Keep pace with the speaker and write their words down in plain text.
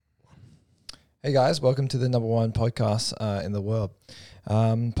Hey guys, welcome to the number one podcast in the world,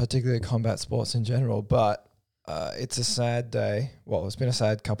 particularly combat sports in general. But it's a sad day. Well, it's been a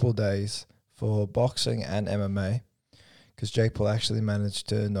sad couple of days for boxing and MMA because Jake Paul actually managed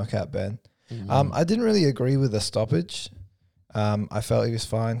to knock out Ben. I didn't really agree with the stoppage. I felt he was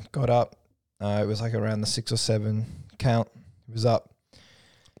fine. Got up. It was like around the 6 or 7 count. He was up,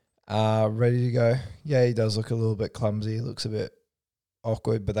 ready to go. Yeah, he does look a little bit clumsy. He looks a bit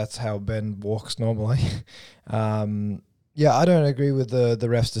awkward, but that's how Ben walks normally. Yeah, I don't agree with the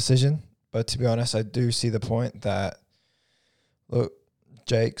ref's decision, but to be honest, I do see the point that, look,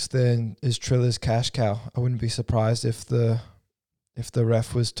 Jake's then is Triller's cash cow. I wouldn't be surprised if the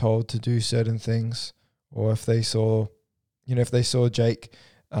ref was told to do certain things, or if they saw Jake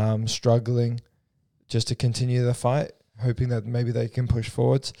struggling just to continue the fight, hoping that maybe they can push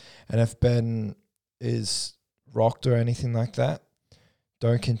forwards, and if Ben is rocked or anything like that,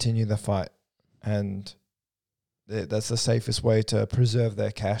 don't continue the fight. And that's the safest way to preserve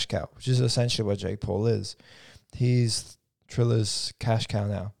their cash cow, which is essentially what Jake Paul is. He's Triller's cash cow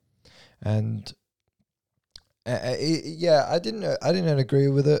now. And I didn't agree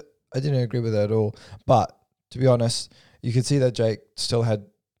with it. I didn't agree with it at all. But to be honest, you could see that Jake still had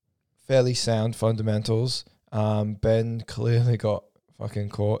fairly sound fundamentals. Ben clearly got fucking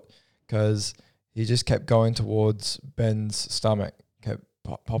caught because he just kept going towards Ben's stomach, kept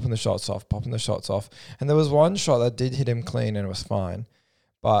popping the shots off. And there was one shot that did hit him clean and it was fine.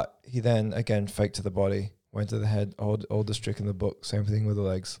 But he then, again, faked to the body, went to the head, oldest trick in the book. Same thing with the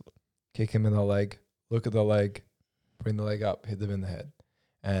legs. Kick him in the leg, look at the leg, bring the leg up, hit them in the head.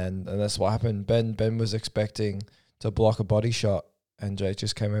 And that's what happened. Ben was expecting to block a body shot, and Jake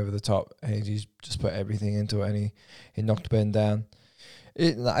just came over the top and he just put everything into it, and he knocked Ben down.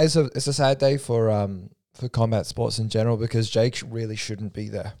 It's a sad day for combat sports in general because Jake really shouldn't be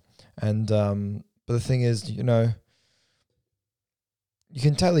there. And but the thing is, you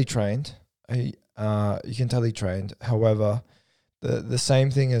can tell he trained. However, the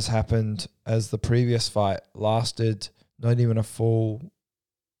same thing has happened as the previous fight. Lasted not even a full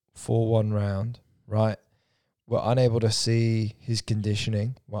 1 round, right? We're unable to see his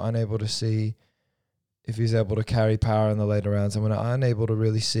conditioning. We're unable to see if he's able to carry power in the later rounds, and we're unable to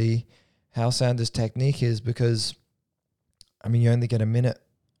really see how sound his technique is because, I mean, you only get a minute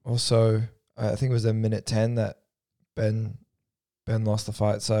or so. I think it was a minute 10 that Ben lost the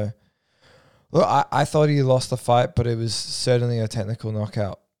fight. So, look, I thought he lost the fight, but it was certainly a technical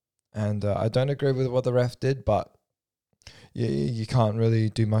knockout. And I don't agree with what the ref did, but you can't really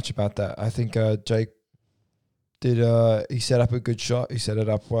do much about that. I think Jake did. He set up a good shot. He set it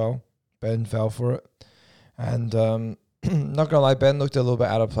up well. Ben fell for it. And not gonna lie, Ben looked a little bit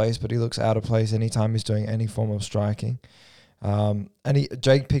out of place, but he looks out of place anytime he's doing any form of striking. And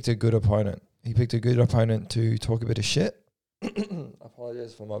Jake picked a good opponent. He picked a good opponent to talk a bit of shit. I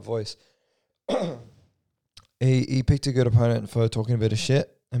apologize for my voice. He picked a good opponent for talking a bit of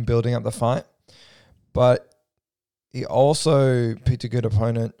shit and building up the fight, but he also picked a good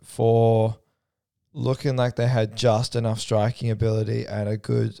opponent for looking like they had just enough striking ability and a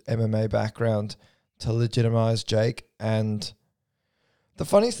good MMA background to legitimize Jake. And the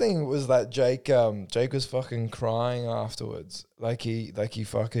funniest thing was that Jake was fucking crying afterwards, like he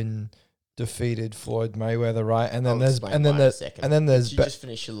fucking defeated Floyd Mayweather, right? And then there's just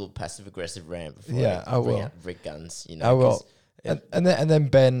finish your little passive aggressive rant before I will bring out Rick Guns, I will. And then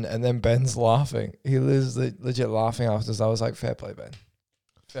Ben's laughing. He was legit laughing afterwards. I was like, fair play, Ben.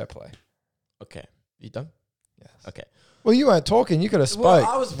 Fair play. Okay, you done? Yes. Okay. Well, you weren't talking. You could have spoke. Well,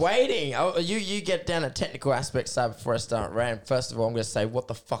 I was waiting. You get down a technical aspect side before I start rant. First of all, I'm going to say, what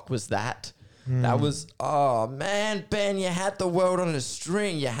the fuck was that? That was, oh man, Ben, you had the world on a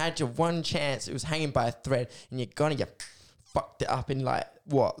string. You had your one chance. It was hanging by a thread, and you fucked it up in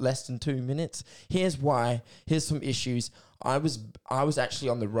less than 2 minutes. Here's why. Here's some issues. I was actually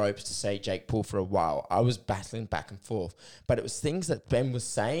on the ropes to say Jake Paul for a while. I was battling back and forth. But it was things that Ben was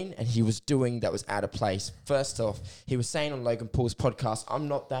saying and he was doing that was out of place. First off, he was saying on Logan Paul's podcast, I'm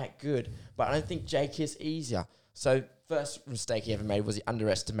not that good, but I don't think Jake is easier. So first mistake he ever made was he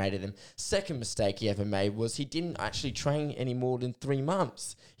underestimated him. Second mistake he ever made was he didn't actually train any more than 3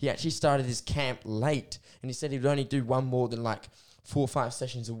 months. He actually started his camp late and he said he'd only do one more than 4 or 5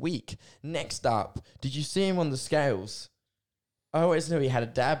 sessions a week. Next up, did you see him on the scales? I always knew he had a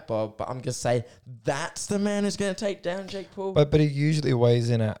dad bod, but I'm going to say that's the man who's going to take down Jake Paul. But he usually weighs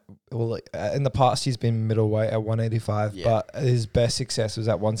in at, in the past he's been middleweight at 185, but his best success was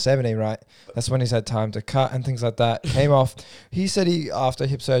at 170, right? That's when he's had time to cut and things like that. Came off. He said after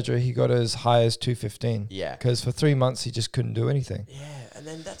hip surgery, he got as high as 215. Yeah. Because for 3 months, he just couldn't do anything. Yeah. And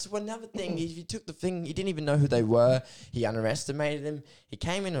then that's another thing. He took the thing. He didn't even know who they were. He underestimated them. He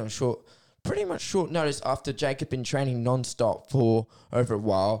came in on pretty much short notice after Jake had been training non-stop for over a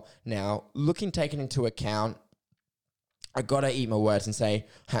while. Now, taken into account, I got to eat my words and say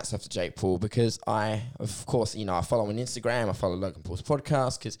hats off to Jake Paul, because I follow him on Instagram. I follow Logan Paul's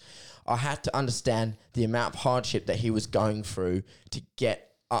podcast, because I had to understand the amount of hardship that he was going through to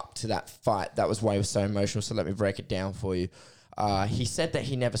get up to that fight. That was why he was so emotional. So let me break it down for you. He said that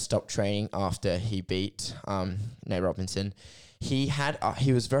he never stopped training after he beat Nate Robinson. He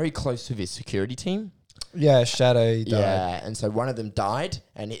was very close with his security team. Yeah, Shadow died. Yeah, and so one of them died,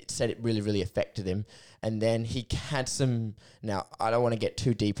 and it said it really, really affected him. And then he had some... Now, I don't want to get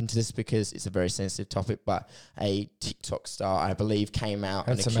too deep into this because it's a very sensitive topic, but a TikTok star, I believe, came out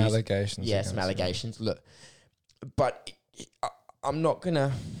and some allegations. Yeah, some allegations. Look, but I'm not going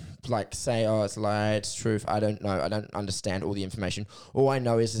to say, oh, it's a lie, it's truth. I don't know. I don't understand all the information. All I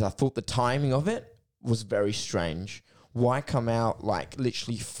know is I thought the timing of it was very strange. Why come out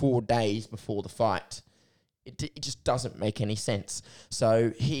literally 4 days before the fight? It just doesn't make any sense.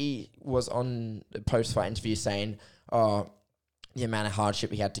 So he was on the post-fight interview saying, the amount of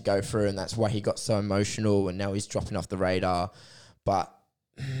hardship he had to go through, and that's why he got so emotional, and now he's dropping off the radar. But,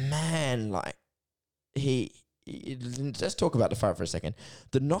 man, let's talk about the fight for a second.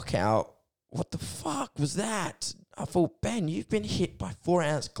 The knockout, what the fuck was that? I thought, Ben, you've been hit by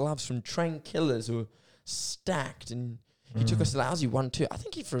 4-ounce gloves from trained killers who are stacked, and he took us lousy 1-2. I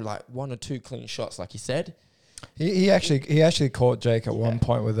think he threw 1 or 2 clean shots, like he said. He actually caught Jake at one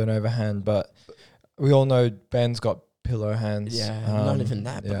point with an overhand, but we all know Ben's got pillow hands. Yeah, not even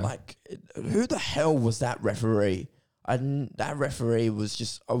that. Yeah. But who the hell was that referee? That referee was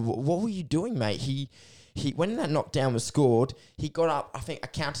just, what were you doing, mate? He when that knockdown was scored, he got up. I think I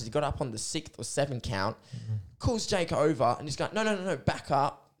counted. He got up on the 6th or 7th count. Calls Jake over, and he's going, no, back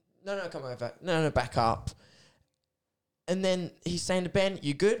up. No, come over. No, back up. And then he's saying to Ben,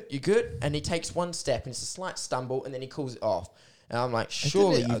 you good? And he takes one step, and it's a slight stumble, and then he calls it off. And I'm like,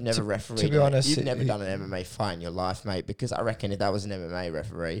 surely you've never refereed. To be honest, you've never done an MMA fight in your life, mate, because I reckon if that was an MMA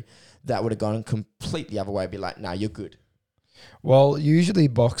referee, that would have gone completely other way, be like, nah, you're good. Well, usually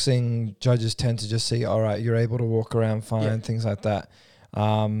boxing judges tend to just see, all right, you're able to walk around fine, things like that.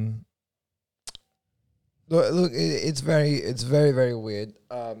 Look, it's very, very weird.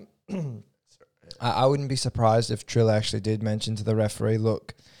 I wouldn't be surprised if Triller actually did mention to the referee,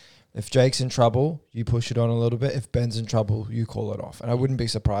 look, if Jake's in trouble, you push it on a little bit. If Ben's in trouble, you call it off. And I wouldn't be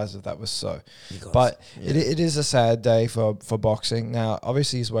surprised if that was so. But it is a sad day for boxing. Now,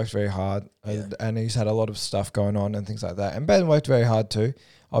 obviously, he's worked very hard and he's had a lot of stuff going on and things like that. And Ben worked very hard too.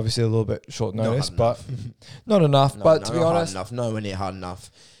 Obviously, a little bit short notice, but not enough. But to be honest... Nowhere near hard enough.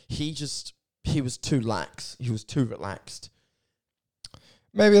 He was too lax. He was too relaxed.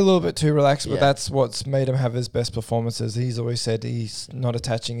 Maybe a little bit too relaxed, but that's what's made him have his best performances. He's always said he's not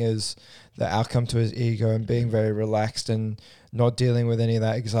attaching the outcome to his ego and being very relaxed and not dealing with any of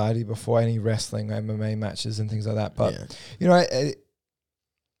that anxiety before any wrestling, MMA matches and things like that. But,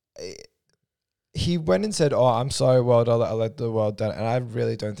 he went and said, I'm sorry, world, I let the world down. And I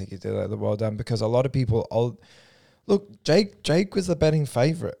really don't think he did let the world down, because a lot of people... Look, Jake was the betting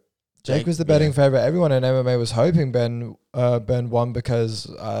favourite. Jake was the betting favourite. Everyone in MMA was hoping Ben won, because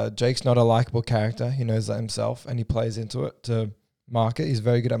Jake's not a likable character. He knows that himself, and he plays into it to market. He's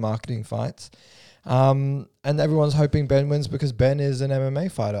very good at marketing fights. And everyone's hoping Ben wins because Ben is an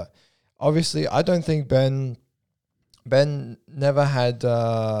MMA fighter. Obviously, I don't think Ben never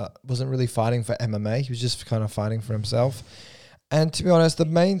wasn't really fighting for MMA. He was just kind of fighting for himself. And to be honest, the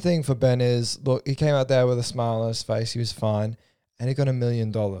main thing for Ben is, look, he came out there with a smile on his face. He was fine. And he got $1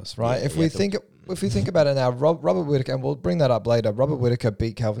 million, right? If we think about it now, Robert Whittaker, and we'll bring that up later, Robert Whittaker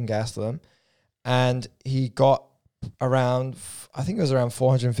beat Kelvin Gastelum, and he got around, I think it was around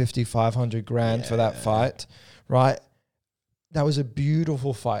 450, 500 grand for that fight, right? That was a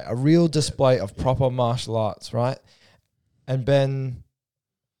beautiful fight, a real display of proper martial arts, right? And Ben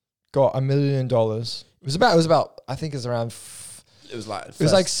got $1 million. It was about, I think it's around... It was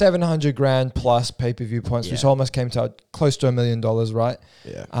like 700 grand plus pay-per-view points, which almost came to close to $1 million, right?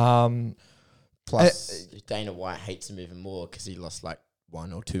 Yeah. Plus, Dana White hates him even more because he lost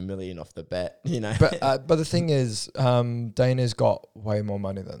 1 or 2 million off the bet, But the thing is, Dana's got way more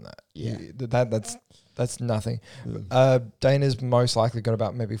money than that. Yeah. That's nothing. Dana's most likely got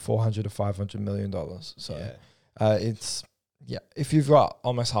about maybe $400 to $500 million. So it's... Yeah, if you've got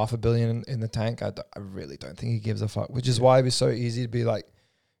almost $500 million in the tank, I really don't think he gives a fuck. Which is why it was so easy to be like,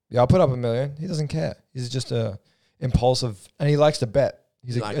 I'll put up $1 million. He doesn't care. He's just a impulsive, and he likes to bet.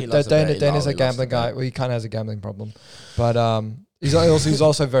 Dana's a gambling guy. Well, he kind of has a gambling problem, but He's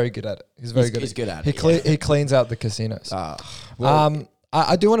also very good at it. He's very good. He's good at it. He cleans out the casinos. Well,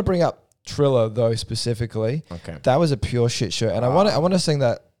 I do want to bring up Triller though specifically. okay. That was a pure shit show, and I want to sing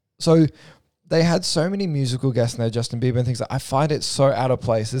that. So they had so many musical guests in there, Justin Bieber and things. I find it so out of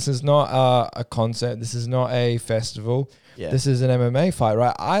place. This is not a concert. This is not a festival. Yeah. This is an MMA fight,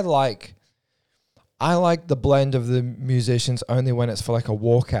 right? I like the blend of the musicians only when it's for like a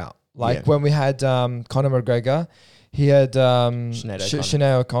walkout. Like when we had Conor McGregor, he had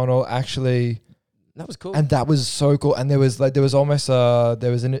Sinead O'Connell actually. That was cool. And that was so cool. And there was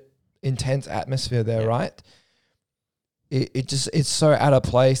an intense atmosphere there, right? It's so out of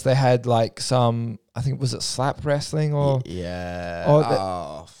place. They had like some, I think, was it slap wrestling or they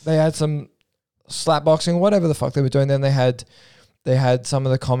had some slap boxing, whatever the fuck they were doing. Then they had some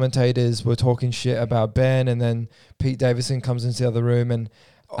of the commentators were talking shit about Ben, and then Pete Davidson comes into the other room and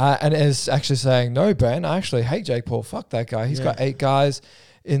is actually saying, "No, Ben, I actually hate Jake Paul. Fuck that guy. He's got 8 guys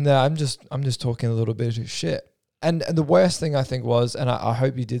in there. I'm just talking a little bit of shit." And the worst thing I think was, and I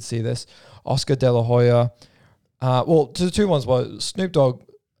hope you did see this, Oscar De La Hoya. Well, to the two ones was Snoop Dogg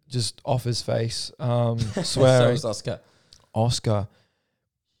just off his face, swearing. So was Oscar.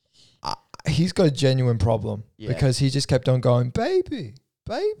 He's got a genuine problem because he just kept on going, baby.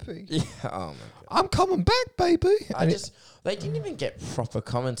 Yeah. Oh my God. I'm coming back, baby. They didn't even get proper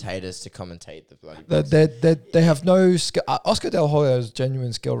commentators to commentate the bloody. They have no skill. Oscar De La Hoya has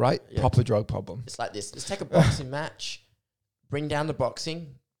genuine skill, right? Yeah. Proper drug problem. It's like this. Let's take a boxing match, bring down the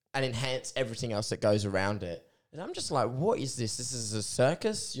boxing, and enhance everything else that goes around it. And I'm just like, what is this? This is a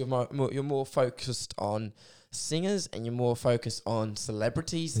circus. You're more focused on singers and you're more focused on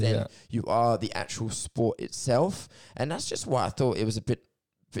celebrities than you are the actual sport itself. And that's just why I thought it was a bit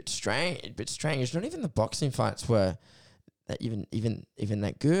strange. Not even the boxing fights were that even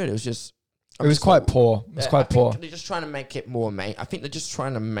that good. It was just. It was quite poor. It was quite poor. They're just trying to make it more I think they're just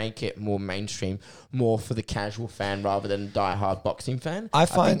trying to make it more mainstream, more for the casual fan rather than a diehard boxing fan. I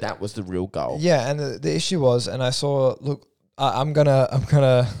think that was the real goal. Yeah, and the issue was, and I saw. Look, I'm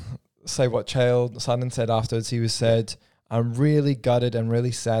gonna say what Chael Sonnen said afterwards. He said, "I'm really gutted and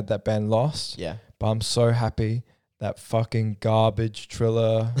really sad that Ben lost. Yeah, but I'm so happy that fucking garbage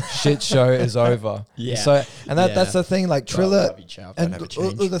Triller shit show is over." Yeah. So, and that's the thing, like Triller, and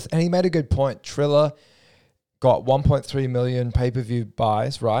he made a good point. Triller got 1.3 million pay-per-view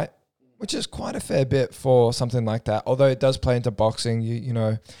buys, right? Which is quite a fair bit for something like that. Although it does play into boxing, you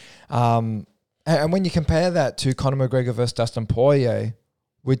know. And when you compare that to Conor McGregor versus Dustin Poirier,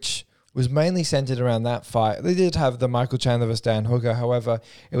 which was mainly centered around that fight. They did have the Michael Chandler versus Dan Hooker. However,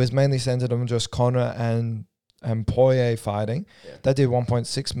 it was mainly centered on just Conor and Poirier fighting. That did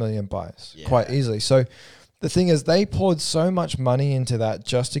 1.6 million buys quite easily. So the thing is, they poured so much money into that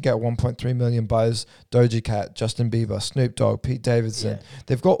just to get 1.3 million buys. Doja Cat, Justin Bieber, Snoop Dogg, Pete Davidson.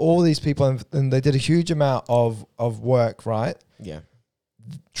 They've got all these people, and they did a huge amount of work, right? Yeah.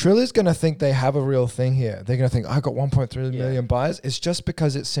 Triller's going to think they have a real thing here. They're going to think, I got 1.3 million buys. It's just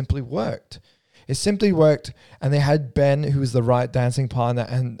because it simply worked. It simply worked, and they had Ben, who was the right dancing partner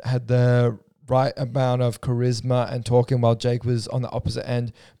and had the right amount of charisma and talking, while Jake was on the opposite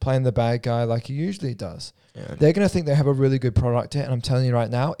end playing the bad guy like he usually does. Yeah. They're going to think they have a really good product here, and I'm telling you right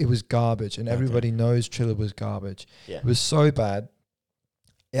now, it was garbage, and everybody knows Triller was garbage. Yeah. It was so bad.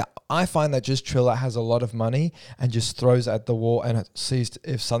 Yeah, I find that just Triller has a lot of money and just throws at the wall and sees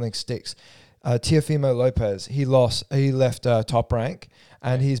if something sticks. Teofimo Lopez, he left Top Rank,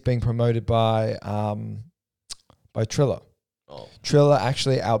 and he's being promoted by Triller. Oh. Triller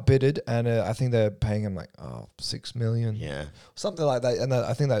actually outbidded, and I think they're paying him like 6 million, something like that, and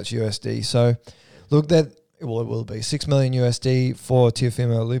I think that's USD. So, look, it will be 6 million USD for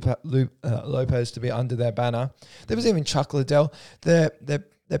Teofimo Lopez to be under their banner. There was even Chuck Liddell.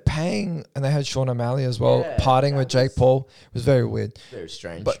 They're paying, and they had Sean O'Malley as well, parting with Jake Paul. It was very weird, very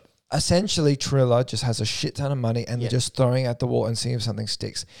strange. But essentially, Triller just has a shit ton of money, and they're just throwing at the wall and seeing if something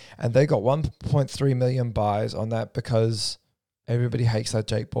sticks. And they got 1.3 million buys on that because everybody hates that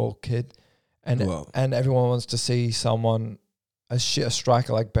Jake Paul kid, and everyone wants to see someone a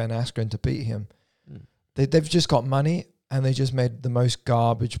striker like Ben Askren to beat him. They've just got money, and they just made the most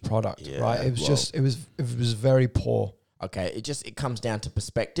garbage product. Right? It was it was very poor. Okay, it comes down to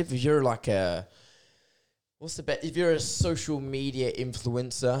perspective. If you're like if you're a social media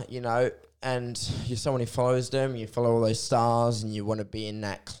influencer, you know, and you're someone who follows them, you follow all those stars, and you want to be in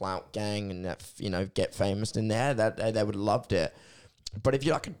that clout gang and that, you know, get famous in there, that they would have loved it. But if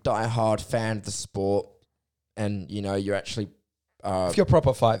you're like a diehard fan of the sport, and you know you're actually if you're a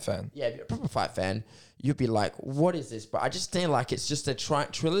proper fight fan. Yeah, if you're a proper fight fan, you'd be like, what is this? But I just think like it's just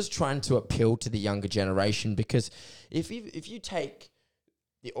Triller's trying to appeal to the younger generation, because if you take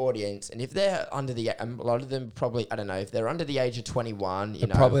the audience, and if they're under the, a lot of them probably, I don't know, if they're under the age of 21, you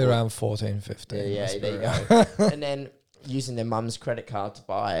know. Probably around 14, 15. Yeah, there you go. And then using their mum's credit card to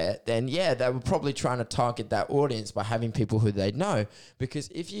buy it, then yeah, they were probably trying to target that audience by having people who they'd know. Because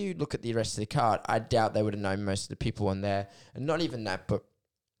if you look at the rest of the card, I doubt they would have known most of the people on there. And not even that, but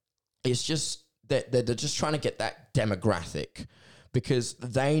it's just that they're just trying to get that demographic, because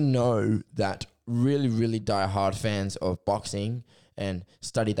they know that really, really die-hard fans of boxing and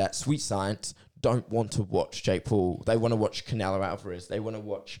study that sweet science don't want to watch Jake Paul. They want to watch Canelo Alvarez. They want to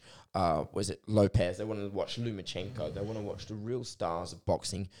watch, Lopez. They want to watch Lomachenko. They want to watch the real stars of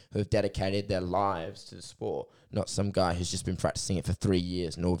boxing who have dedicated their lives to the sport, not some guy who's just been practicing it for 3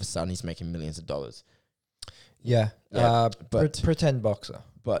 years and all of a sudden he's making millions of dollars. Yeah, but pretend boxer.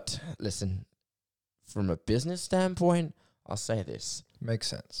 But listen, from a business standpoint, I'll say this. Makes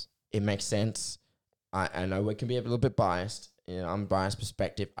sense. It makes sense. I know we can be a little bit biased. You know, I'm biased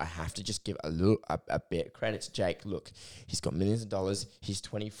perspective. I have to just give a bit of credit to Jake. Look, he's got millions of dollars. He's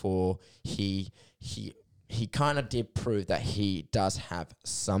 24. He kind of did prove that he does have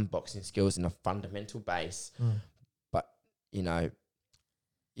some boxing skills in a fundamental base. But he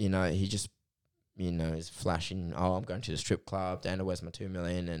just, is flashing, I'm going to the strip club, Dana, where's my $2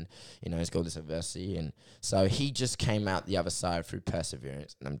 million? And, he's got this adversity. And so he just came out the other side through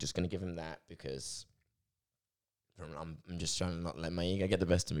perseverance. And I'm just going to give him that, because I'm just trying to not let my ego get the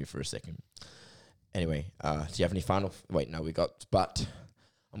best of me for a second. Anyway, do you have any final... Wait, no, but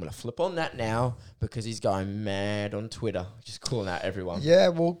I'm going to flip on that now, because he's going mad on Twitter, just calling out everyone. Yeah,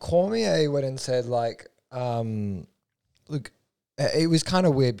 well, Cormier went and said, like, look, it was kind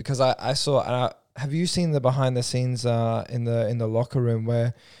of weird, because I saw... have you seen the behind the scenes in the locker room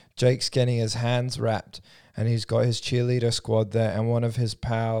where Jake's getting his hands wrapped and he's got his cheerleader squad there, and one of his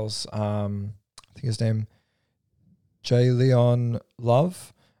pals, I think his name... J. Leon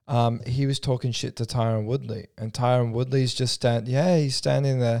Love, he was talking shit to Tyron Woodley, and Tyron Woodley's just he's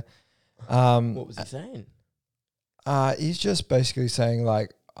standing there. What was he saying? He's just basically saying,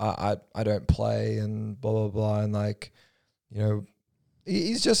 like, I don't play and blah blah blah, and like, he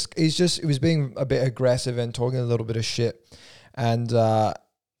was being a bit aggressive and talking a little bit of shit, and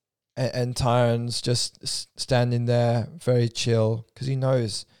Tyron's just standing there very chill, because he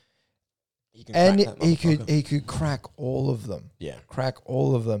knows. He could crack all of them. Yeah. Crack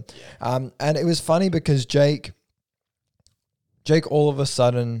all of them. Yeah. And it was funny because Jake all of a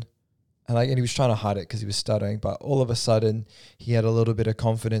sudden, and he was trying to hide it because he was stuttering, but all of a sudden he had a little bit of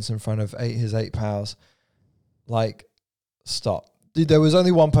confidence in front of his eight pals. Like, stop. Dude, there was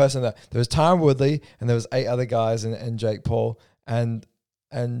only one person there. There was Tyron Woodley and there was 8 other guys and Jake Paul, and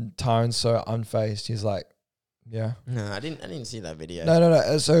Tyron's so unfazed. He's like, yeah. No, I didn't see that video.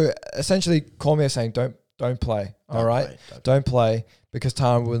 No. So essentially, Cormier saying, don't play. All right, don't play, because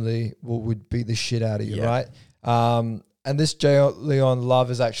Tyron Woodley would beat the shit out of you, right? And this J. Leon Love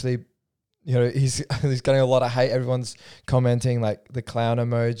is actually, he's getting a lot of hate. Everyone's commenting like the clown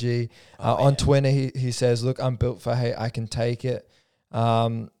emoji on Twitter. He says, "Look, I'm built for hate. I can take it."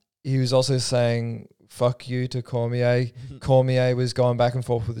 He was also saying, "Fuck you" to Cormier. Cormier was going back and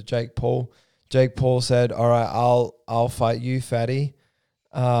forth with Jake Paul. Jake Paul said, "All right, I'll fight you, fatty."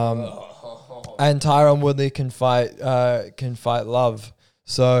 And Tyron Woodley can fight Love.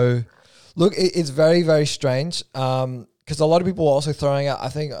 So, look, it's very, very strange. Because a lot of people are also throwing out. I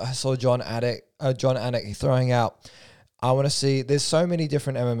think I saw John Anik throwing out. I want to see. There's so many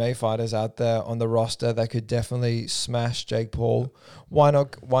different MMA fighters out there on the roster that could definitely smash Jake Paul. Why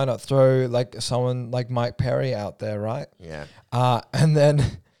not throw like someone like Mike Perry out there, right? Yeah. And then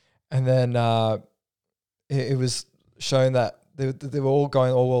it was shown that they were all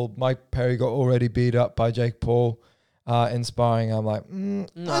going, oh, well, Mike Perry got already beat up by Jake Paul in sparring. I'm like,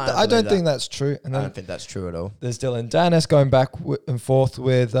 I don't think that's true. And then I don't think that's true at all. There's Dylan Dennis going back and forth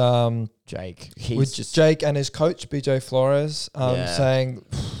with Jake. Jake and his coach, BJ Flores, saying,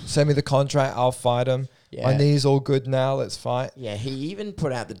 send me the contract, I'll fight him. Yeah. My knee's all good now, let's fight. Yeah, he even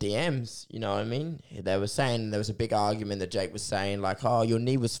put out the DMs, you know what I mean? They were saying, there was a big argument that Jake was saying, like, oh, your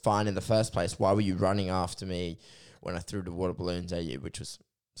knee was fine in the first place. Why were you running after me when I threw the water balloons at you? Which was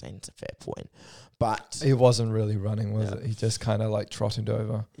saying it's a fair point. But he wasn't really running, was it? He just kind of like trotted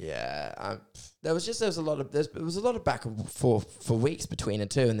over. Yeah. There was a lot of back and forth for weeks between the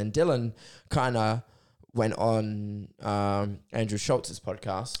two. And then Dylan kind of went on Andrew Schultz's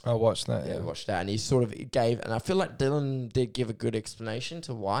podcast. I watched that. Yeah, watched that, and he sort of gave, and I feel like Dylan did give a good explanation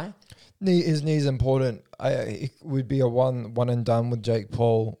to why. His knee's important. It would be a one and done with Jake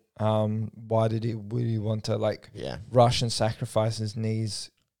Paul. Why would he want to rush and sacrifice his knees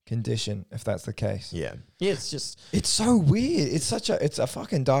condition if that's the case? Yeah, it's so weird. It's a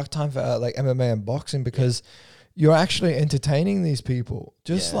fucking dark time for like MMA and boxing because you're actually entertaining these people.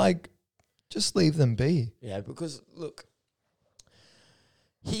 Just leave them be. Yeah, because look,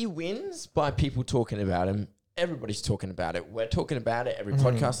 he wins by people talking about him. Everybody's talking about it. We're talking about it. Every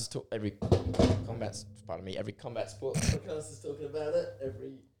podcast is every combat sport podcast is talking about it.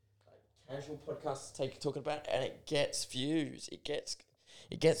 Every casual podcast is talking about it, and it gets views. It gets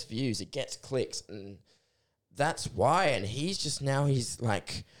views. It gets clicks, and that's why. And he's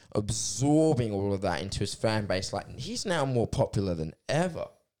like absorbing all of that into his fan base. Like he's now more popular than ever.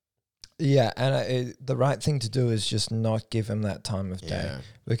 Yeah, and the right thing to do is just not give him that time of day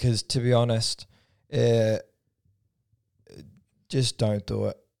because, to be honest, just don't do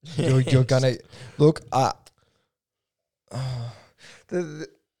it. You're gonna look. I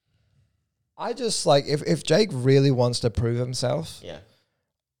just like if Jake really wants to prove himself,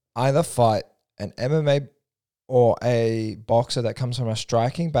 either fight an MMA or a boxer that comes from a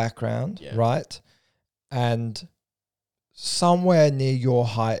striking background, right, and somewhere near your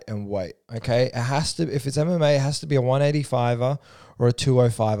height and weight. Okay, it has to. If it's MMA, it has to be a 185er or a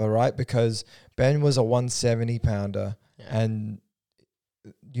 205er, right? Because Ben was a 170 pounder. And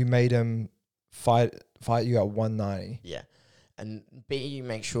you made him fight you at 190. Yeah. And B, you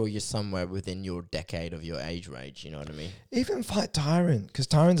make sure you're somewhere within your decade of your age range, you know what I mean? Even fight Tyron, because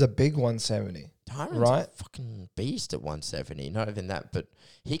Tyron's a big 170. Tyron's a fucking beast at 170. Not even that, but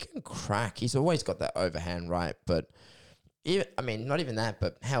he can crack. He's always got that overhand right, but not even that,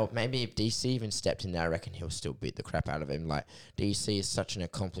 but hell, maybe if DC even stepped in there, I reckon he'll still beat the crap out of him. Like, DC is such an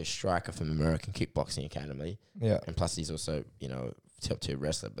accomplished striker from American Kickboxing Academy. Yeah. And plus, he's also, top tier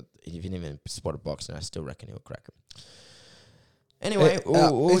wrestler, but if you didn't even spot a boxing, I still reckon he'll crack him. Anyway,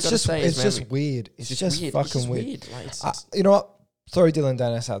 it's just weird. It's just fucking weird. Like, you know what? Sorry, Dylan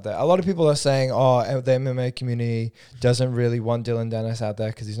Dennis out there. A lot of people are saying, the MMA community doesn't really want Dylan Dennis out there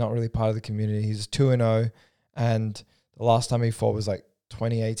because he's not really part of the community. He's 2-0, and the last time he fought was like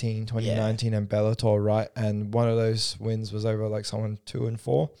 2018, 2019 in Bellator, right? And one of those wins was over like someone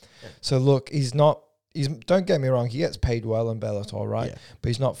 2-4. Yeah. So look, don't get me wrong, he gets paid well in Bellator, right? Yeah. But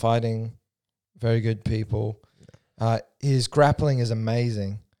he's not fighting very good people. His grappling is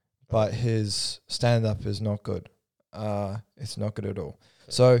amazing, but his stand-up is not good. It's not good at all.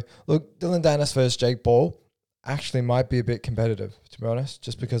 So look, Dylan Dennis versus Jake Paul actually might be a bit competitive, to be honest,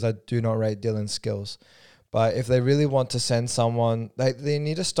 just because I do not rate Dylan's skills. But if they really want to send someone, they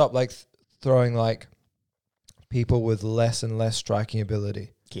need to stop throwing people with less and less striking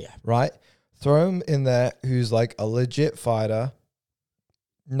ability. Yeah. Right? Throw him in there who's like a legit fighter,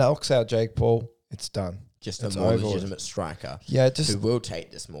 knocks out Jake Paul, it's done. Just a more legitimate striker. Yeah, who will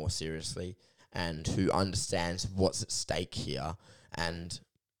take this more seriously and who understands what's at stake here and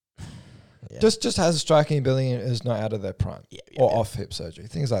just has a striking ability and is not out of their prime or off hip surgery,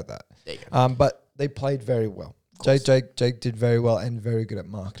 things like that. There you go. But they played very well. Jake did very well and very good at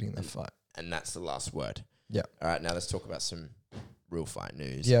marketing the fight. And that's the last word. Yeah. All right, now let's talk about some real fight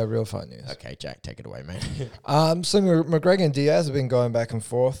news. Yeah, real fight news. Okay, Jack, take it away, mate. So McGregor and Diaz have been going back and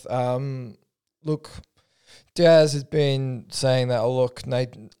forth. Look, Diaz has been saying that,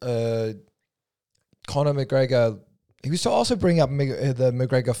 Nate, Conor McGregor, he was also bringing up the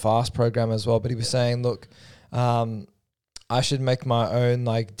McGregor Fast program as well, but he was saying, look, I should make my own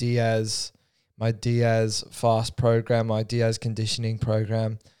my Diaz Fast program, my Diaz conditioning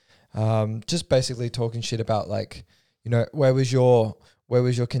program. Just basically talking shit about where was your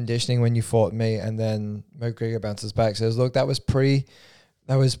conditioning when you fought me? And then McGregor bounces back, says, look, that was pre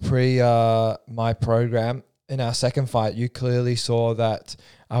my program. In our second fight, you clearly saw that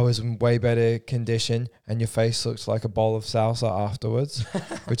I was in way better condition and your face looks like a bowl of salsa afterwards,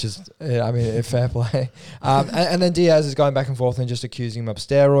 which is, fair play. And then Diaz is going back and forth and just accusing him of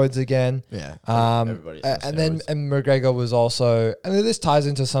steroids again. Yeah. And McGregor was also, and this ties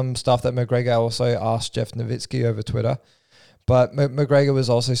into some stuff that McGregor also asked Jeff Nowitzki over Twitter, but McGregor was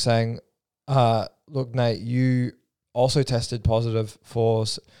also saying, look, Nate, you also tested positive for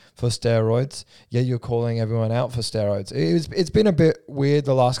steroids, yet you're calling everyone out for steroids. It's been a bit weird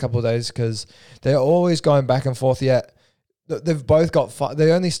the last couple of days because they're always going back and forth, yet they've both got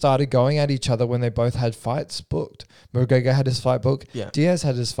they only started going at each other when they both had fights booked. McGregor had his fight booked. Yeah. Diaz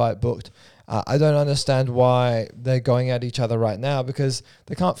had his fight booked. I don't understand why they're going at each other right now because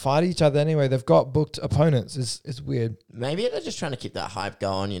they can't fight each other anyway. They've got booked opponents. It's weird. Maybe they're just trying to keep that hype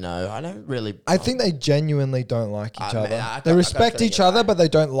going, you know. I don't really... I think they genuinely don't like each other. Man, they respect each other, but they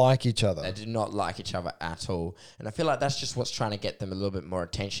don't like each other. They do not like each other at all. And I feel like that's just what's trying to get them a little bit more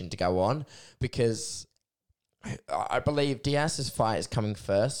attention to go on, because I believe Diaz's fight is coming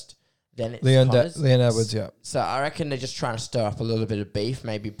first. Then it's Leon Edwards, yeah. So I reckon they're just trying to stir up a little bit of beef,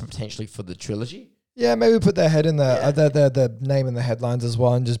 maybe potentially for the trilogy. Yeah, maybe put their head in the name in the headlines as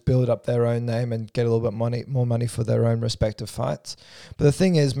well and just build up their own name and get a little bit more money for their own respective fights. But the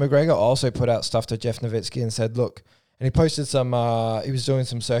thing is, McGregor also put out stuff to Jeff Nowitzki and said, look, and he posted some, he was doing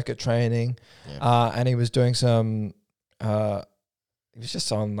some circuit training and he was doing some, he was just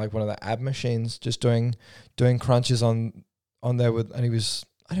on like one of the ab machines, just doing crunches on there with, and he was,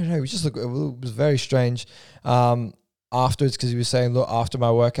 I don't know, it was just, it was very strange afterwards because he was saying, look, after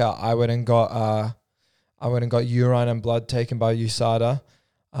my workout, I went and got urine and blood taken by USADA.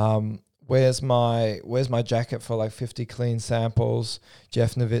 Where's my jacket for like 50 clean samples?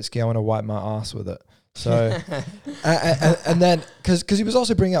 Jeff Nowitzki, I want to wipe my ass with it. So, and then because he was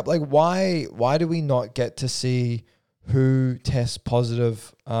also bringing up like why do we not get to see who tests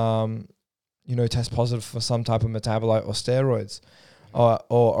positive, test positive for some type of metabolite or steroids,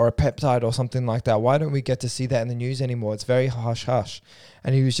 or a peptide or something like that? Why don't we get to see that in the news anymore? It's very hush hush.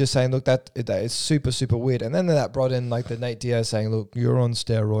 And he was just saying, look, that is super, super weird. And then that brought in like the Nate Diaz saying, look, you're on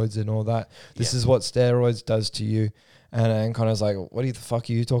steroids and all that. This is what steroids does to you. And Conor's like, what the fuck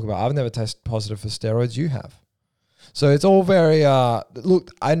are you talking about? I've never tested positive for steroids. You have. So it's all very,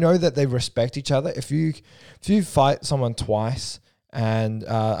 look, I know that they respect each other. If you fight someone twice and,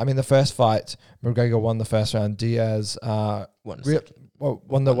 the first fight, McGregor won the first round. Diaz, won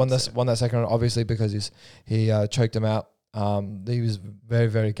that second round, obviously, because he choked him out. He was very,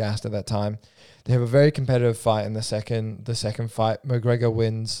 very gassed at that time. They have a very competitive fight in the second fight. McGregor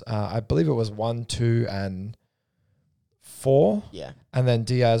wins. I believe it was 1, 2, and 4. Yeah. And then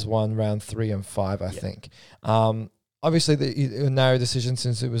Diaz won round 3 and 5, I think. Obviously, the narrow decision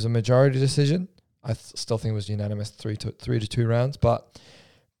since it was a majority decision. I still think it was unanimous 3 to 2 rounds. But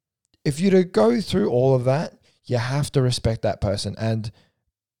if you to go through all of that, you have to respect that person. And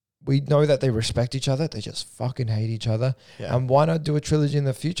we know that they respect each other. They just fucking hate each other. Yeah. And why not do a trilogy in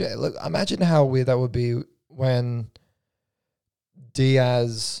the future? Look, imagine how weird that would be when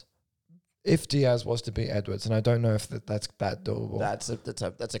if Diaz was to beat Edwards. And I don't know if that's that doable. That's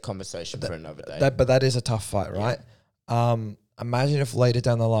a conversation for another day. But that is a tough fight, right? Yeah. Imagine if later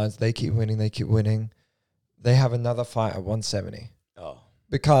down the lines they keep winning. They have another fight at 170. Oh.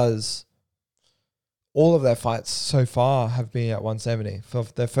 Because all of their fights so far have been at 170. For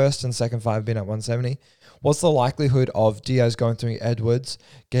their first and second fight have been at 170. What's the likelihood of Diaz going through Edwards,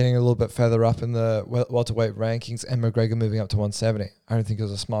 getting a little bit further up in the welterweight rankings, and McGregor moving up to 170? I don't think it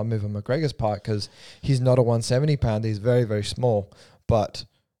was a smart move on McGregor's part because he's not a 170 pounder. He's very, very small. But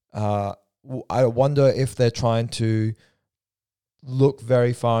I wonder if they're trying to look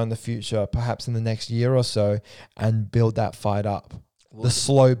very far in the future, perhaps in the next year or so, and build that fight up. The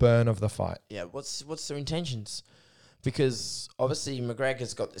slow burn of the fight. Yeah, what's their intentions? Because obviously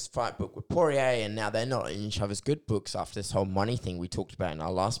McGregor's got this fight book with Poirier, and now they're not in each other's good books after this whole money thing we talked about in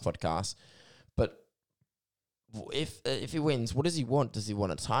our last podcast. But if he wins, what does he want? Does he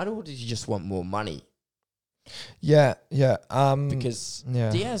want a title, or does he just want more money? Yeah. Because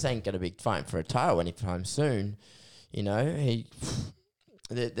Diaz ain't going to be fighting for a title anytime soon. You know,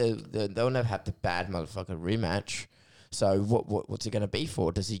 they'll never have the bad motherfucker rematch. So what's it going to be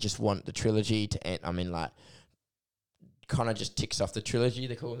for? Does he just want the trilogy to end? I mean, like, Conor just ticks off the trilogy.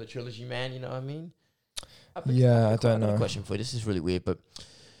 They call him the trilogy man, you know what I mean? I don't know. I've got a question for you. This is really weird, but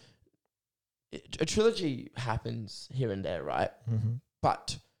a trilogy happens here and there, right? Mm-hmm.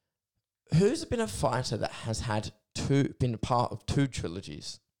 But who's been a fighter that has been a part of 2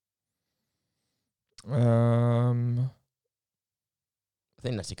 trilogies? I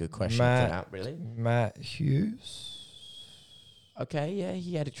think that's a good question for out, really. Matt Hughes. Okay, yeah,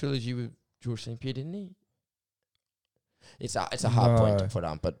 he had a trilogy with George St. Pierre, didn't he? It's a hard point to put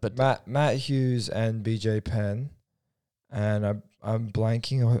on, but Matt Hughes and BJ Penn, and I'm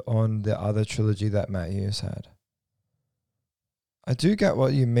blanking on the other trilogy that Matt Hughes had. I do get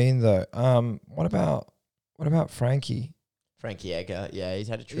what you mean though. What about Frankie? Frankie Edgar, yeah, he's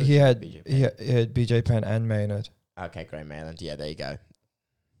had a trilogy. He had BJ Penn and Maynard. Okay, great, Maynard. Yeah, there you go.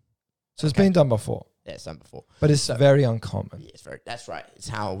 So it's been done before. Yeah, it's done before. But it's very uncommon. Yeah, that's right. It's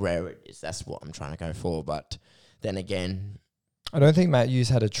how rare it is. That's what I'm trying to go for. But then again, I don't think Matt Hughes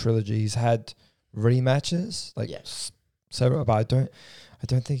had a trilogy. He's had rematches, several, but I I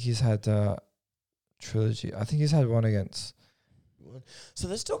don't think he's had trilogy. I think he's had one against. So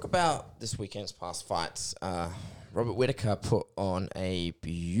let's talk about this weekend's past fights. Robert Whittaker put on a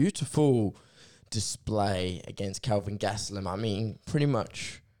beautiful display against Kelvin Gastelum. I mean, pretty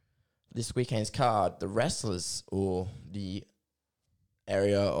much this weekend's card, the wrestlers or the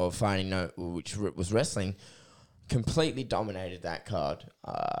area of fighting which was wrestling completely dominated that card.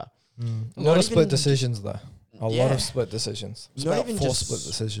 A lot of split decisions, though. A lot of split decisions. It's not about even 4 just split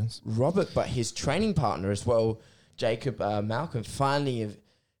decisions. Robert, but his training partner as well, Jacob Malcolm, finally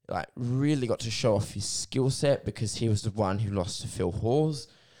really got to show off his skill set because he was the one who lost to Phil Hawes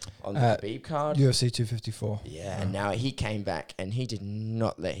on the Khabib card. UFC 254. Yeah, and now he came back and he did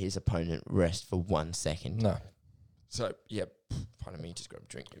not let his opponent rest for 1 second. No. So, yeah, pardon me, just grab a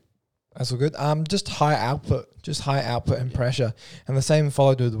drink. That's all good. Just high output and pressure. And the same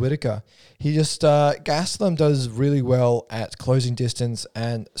followed with Whittaker. He just, Gastelum does really well at closing distance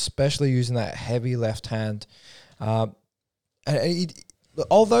and especially using that heavy left hand. Although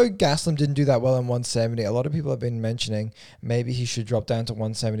Gastelum didn't do that well in 170, a lot of people have been mentioning maybe he should drop down to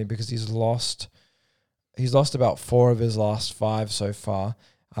 170 because he's lost about 4 of his last 5 so far.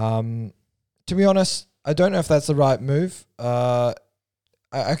 To be honest, I don't know if that's the right move.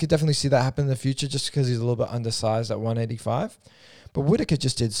 I could definitely see that happen in the future just because he's a little bit undersized at 185. But Whittaker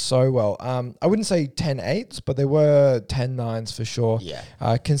just did so well. I wouldn't say 10-8s, but they were 10-9s for sure.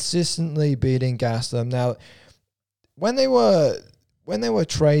 Yeah. Consistently beating Gastelum. Now, when they were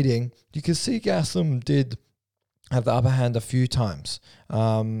trading, you could see Gastelum did have the upper hand a few times.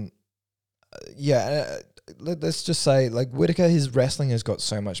 Let's just say, like, Whittaker, his wrestling has got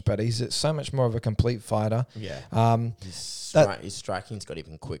so much better. He's so much more of a complete fighter. Yeah. His striking's got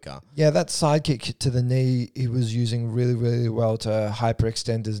even quicker. Yeah, that side kick to the knee, he was using really, really well to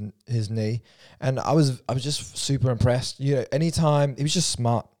hyperextend his knee. And I was just super impressed. You know, anytime, he was just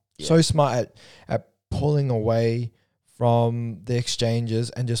smart. Yeah. So smart at pulling away from the exchanges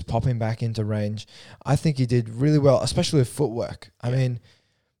and just popping back into range. I think he did really well, especially with footwork. I mean,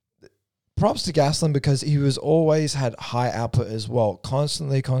 props to Gastelum because he was always had high output as well,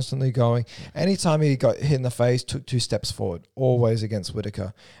 constantly going. Anytime he got hit in the face, took 2 steps forward, always against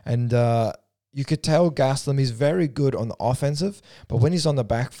Whittaker. And you could tell Gastelum, he's very good on the offensive, but when he's on the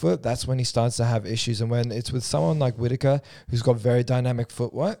back foot, that's when he starts to have issues. And when it's with someone like Whittaker, who's got very dynamic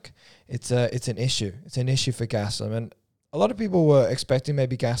footwork, it's an issue. It's an issue for Gastelum. And a lot of people were expecting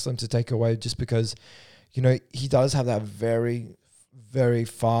maybe Gastelum to take away just because, you know, he does have that very, very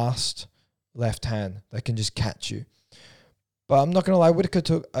fast left hand that can just catch you. But I'm not going to lie, Whittaker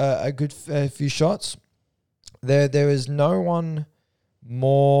took a good few shots. There is no one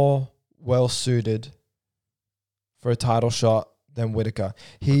more well-suited for a title shot than Whittaker.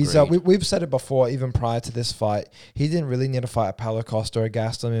 He's we've said it before, even prior to this fight, he didn't really need to fight a Paulo Costa or a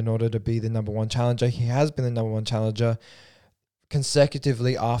Gastelum in order to be the number 1 challenger. He has been the number 1 challenger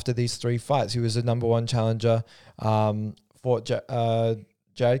consecutively after these 3 fights. He was the number 1 challenger, fought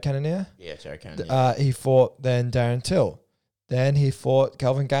Jared Cannonier? Yeah, Jared Cannonier. He fought then Darren Till. Then he fought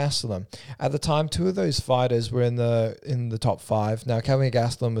Kelvin Gastelum. At the time, 2 of those fighters were in the top 5. Now, Kelvin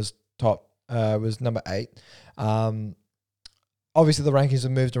Gastelum was number 8. Obviously, the rankings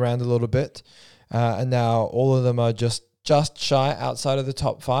have moved around a little bit, and now all of them are just shy outside of the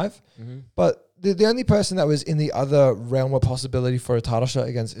top 5. Mm-hmm. But the only person that was in the other realm of possibility for a title shot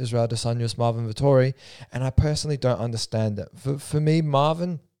against Isreal Adesanya was Marvin Vettori, and I personally don't understand it. For me,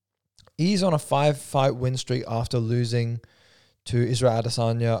 Marvin, he's on a 5-fight win streak after losing to Isreal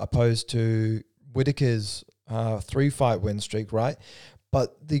Adesanya, opposed to Whittaker's 3-fight win streak, right?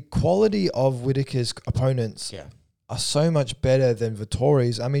 But the quality of Whittaker's opponents are so much better than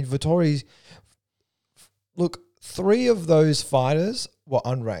Vettori's. I mean, Vettori's... Look, 3 of those fighters were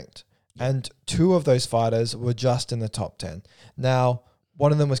unranked. And 2 of those fighters were just in the top 10. Now,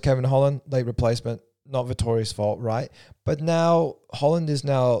 one of them was Kevin Holland, late replacement, not Vettori's fault, right? But now Holland is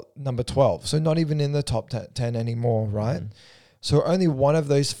now number 12, so not even in the top 10 anymore, right? Mm. So only one of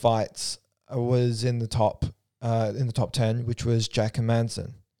those fights was in the top 10, which was Jack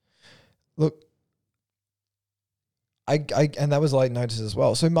Hermansson. Look, and that was late notice as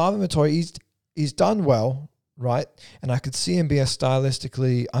well. So Marvin Vettori, he's done well, right? And I could see him be a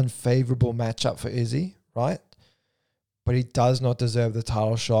stylistically unfavorable matchup for Izzy, right? But he does not deserve the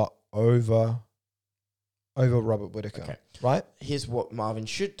title shot over Robert Whittaker, right? Here's what Marvin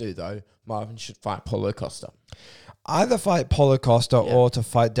should do, though. Marvin should fight Paulo Costa. Either fight Paulo Costa or to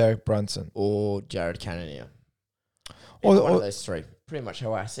fight Derek Brunson. Or Jared Cannonier. One of those 3. Pretty much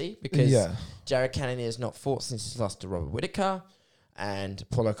how I see. Because Jared Cannonier has not fought since he's lost to Robert Whittaker. And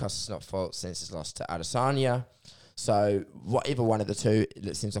Paulo Costa's not fought since he's lost to Adesanya. So either one of the two,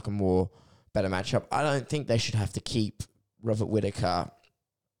 it seems like a more better matchup. I don't think they should have to keep Robert Whittaker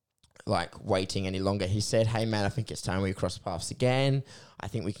waiting any longer. He said, "Hey man, I think it's time we cross paths again. I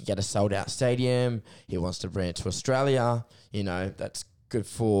think we can get a sold out stadium." He wants to bring it to Australia. That's good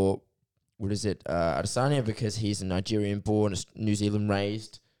for Adesanya, because he's a Nigerian born, New Zealand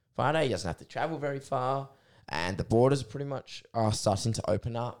raised fighter. He doesn't have to travel very far, and the borders pretty much are starting to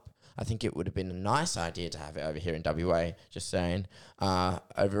open up. I think it would have been a nice idea to have it over here in WA, just saying.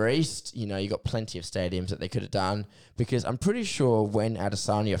 Over East, you got plenty of stadiums that they could have done, because I'm pretty sure when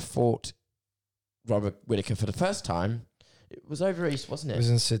Adesanya fought Robert Whittaker for the first time, it was over East, wasn't it? It was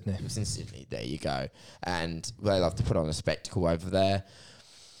in Sydney. It was in Sydney, there you go. And they love to put on a spectacle over there.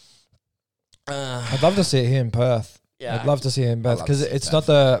 I'd love to see it here in Perth. Yeah, I'd love to see it in Perth, because it's not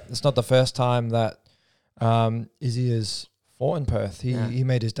the first time that Izzy has fought in Perth. He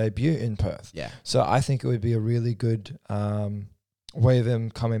made his debut in Perth. Yeah. So I think it would be a really good way of him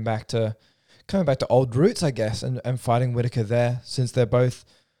coming back to old roots, I guess, and fighting Whittaker there, since they're both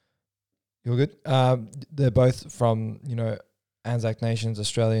they're both from Anzac Nations,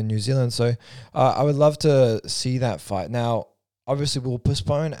 Australia and New Zealand. So I would love to see that fight. Now, obviously, we'll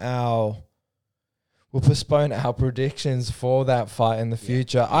postpone our predictions for that fight in the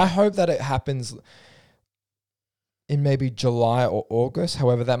future. I hope that it happens in maybe July or August.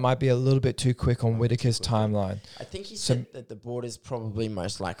 However, that might be a little bit too quick on Whittaker's timeline. I think he said that the borders probably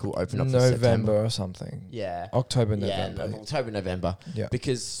most likely will open up in November September or something. Yeah. October, November. Yeah, October, November. Yeah.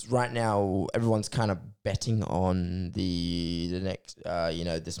 Because right now, everyone's kind of betting on the next,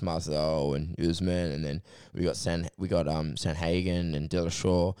 this Masvidal and Usman, and then we got Sanhagen and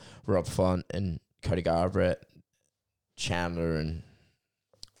Dillashaw, Rob Font and Cody Garbrandt, Chandler and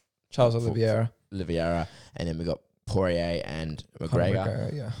Charles Oliveira, and then we got Poirier and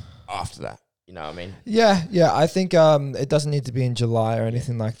McGregor. After that, you know what I mean? Yeah. I think it doesn't need to be in July or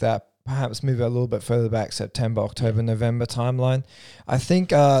anything like that. Perhaps move it a little bit further back, September, October, November timeline. I think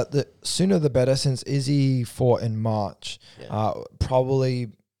the sooner the better, since Izzy fought in March. Probably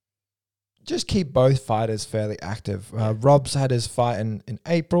just keep both fighters fairly active. Rob's had his fight in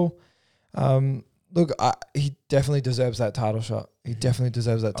April. Look, he definitely deserves that title shot. He definitely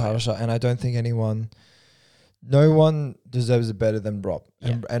deserves that title shot, and I don't think no one deserves it better than Rob.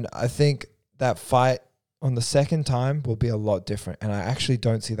 And I think that fight on the second time will be a lot different, and I actually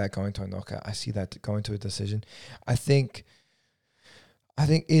don't see that going to a knockout. I see that going to a decision. I think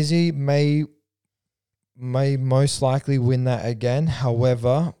Izzy may most likely win that again.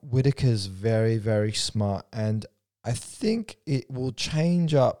 However, Whittaker's very, very smart, and I think it will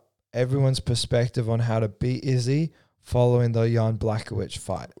change up everyone's perspective on how to beat Izzy following the Jan Blachowicz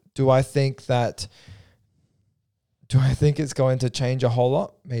fight. Do I think it's going to change a whole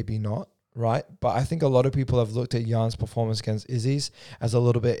lot? Maybe not, right? But I think a lot of people have looked at Jan's performance against Izzy's as a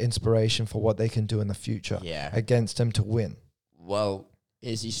little bit inspiration for what they can do in the future against him to win. Well,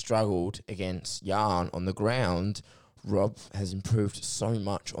 Izzy struggled against Jan on the ground. Rob has improved so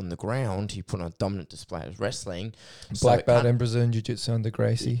much on the ground. He put on a dominant display of wrestling. Black belt in Brazilian Jiu-Jitsu under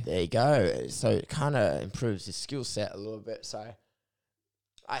Gracie. There you go. So it kind of improves his skill set a little bit. So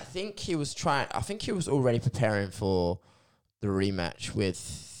I think he was already preparing for the rematch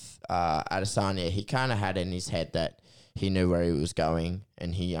with Adesanya. He kind of had in his head that he knew where he was going,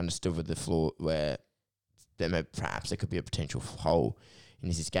 and he understood with the floor where perhaps there could be a potential hole in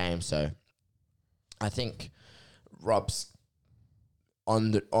his game. So I think Rob's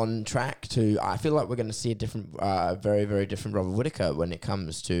on track to. I feel like we're going to see a different, very, very different Robert Whittaker when it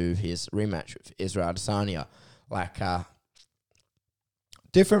comes to his rematch with Isreal Adesanya.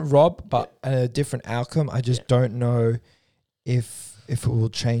 Different Rob, but a different outcome. I just don't know if it will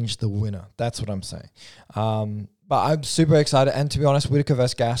change the winner. That's what I'm saying. But I'm super excited. And to be honest, Whittaker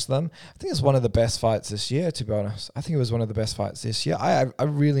versus Gastelum, I think it's one of the best fights this year, to be honest. I think it was one of the best fights this year. I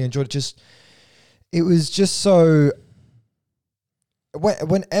really enjoyed it. It was just so...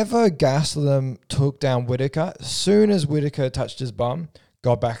 Whenever Gastelum took down Whittaker, as soon as Whittaker touched his bum,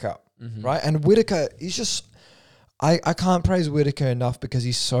 got back up, right? And Whittaker, he's just... I can't praise Whittaker enough because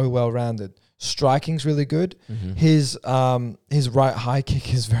he's so well-rounded. Striking's really good. His right high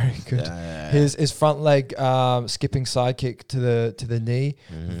kick is very good. His front leg skipping side kick to the knee,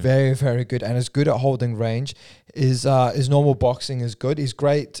 very, very good, and is good at holding range. His normal boxing is good. He's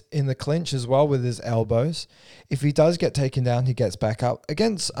great in the clinch as well with his elbows. If he does get taken down, he gets back up.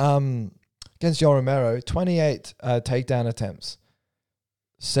 Against Yoel Romero, 28 takedown attempts,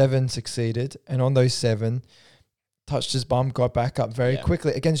 7 succeeded, and on those 7, touched his bum, got back up very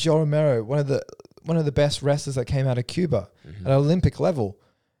quickly. Against Yoel Romero, one of the best wrestlers that came out of Cuba at Olympic level,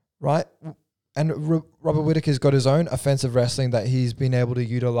 right? Robert Whittaker's got his own offensive wrestling that he's been able to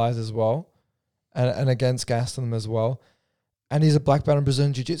utilize as well, and against Gastelum as well. And he's a black belt in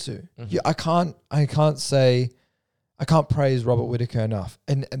Brazilian Jiu-Jitsu. Yeah, I can't praise Robert Whittaker enough.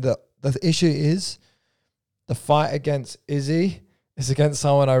 And the issue is the fight against Izzy is against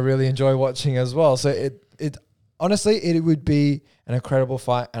someone I really enjoy watching as well. So it honestly, it would be an incredible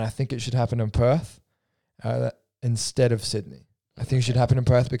fight, and I think it should happen in Perth instead of Sydney. I think it should happen in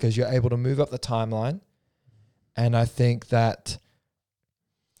Perth because you're able to move up the timeline, and I think that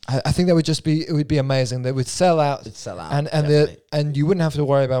it would be amazing. They would sell out. It'd sell out, and you wouldn't have to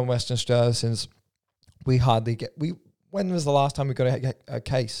worry about Western Australia since we hardly get when was the last time we got a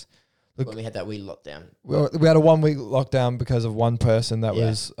case? Look, when we had that wee lockdown. We had a 1 week lockdown because of one person that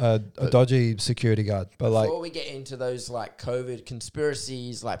was a dodgy security guard. But before we get into those like COVID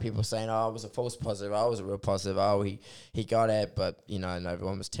conspiracies, like people saying, "Oh, it was a false positive. Oh, it was a real positive. Oh, he got it, but and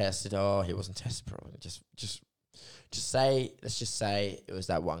everyone was tested. Oh, he wasn't tested properly." Let's just say it was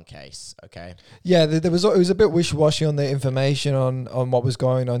that one case, okay? Yeah, it was a bit wishy-washy on the information on what was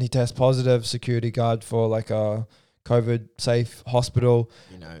going on. He tested positive, security guard for like a COVID-safe hospital.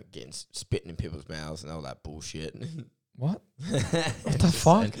 Spitting in people's mouths and all that bullshit. What? What the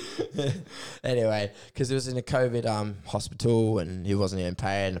fuck? Anyway, because it was in a COVID hospital and he wasn't even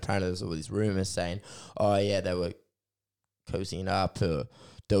paid, and apparently there was all these rumors saying, oh yeah, they were cozying up, or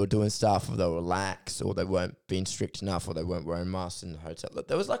they were doing stuff, or they were lax, or they weren't being strict enough, or they weren't wearing masks in the hotel. Look,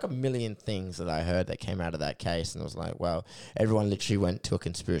 there was like a million things that I heard that came out of that case, and I was like, well, everyone literally went to a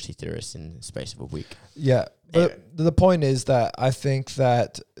conspiracy theorist in the space of a week. Yeah, but anyway. The point is that I think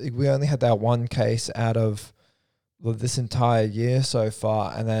that we only had that one case out of this entire year so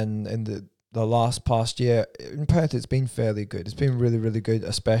far, and then in the past year in Perth, it's been fairly good. It's been really, really good,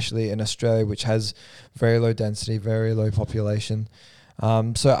 especially in Australia, which has very low density, very low population.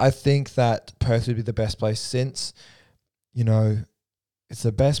 So I think that Perth would be the best place since, it's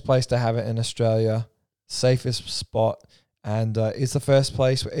the best place to have it in Australia, safest spot, and it's the first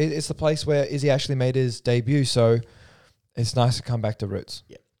place. It's the place where Izzy actually made his debut, so it's nice to come back to roots.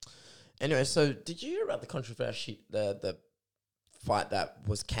 Yeah. Anyway, so did you hear about the controversy, the fight that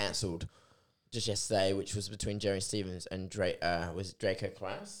was cancelled just yesterday, which was between Jeremy Stevens and Draco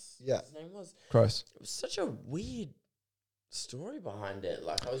Kraus? Yeah. His name was? Kraus. It was such a weird story behind it.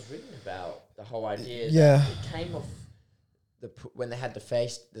 Like, I was reading about the whole idea. Yeah. It came off when they had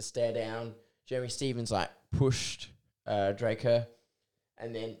the stare down. Jeremy Stevens pushed Draco,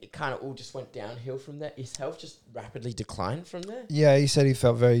 and then it kind of all just went downhill from there. His health just rapidly declined from there. Yeah, he said he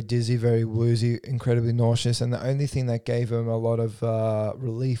felt very dizzy, very woozy, incredibly nauseous, and the only thing that gave him a lot of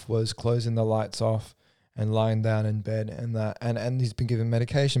relief was closing the lights off and lying down in bed, and he's been given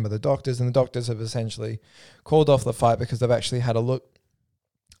medication by the doctors, and the doctors have essentially called off the fight because they've actually had a look,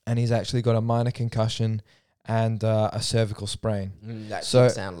 and he's actually got a minor concussion and a cervical sprain. That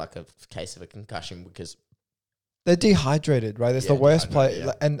doesn't sound like a case of a concussion because they're dehydrated, right? That's the worst play,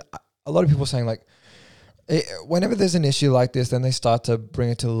 yeah. And a lot of people are saying whenever there's an issue like this, then they start to bring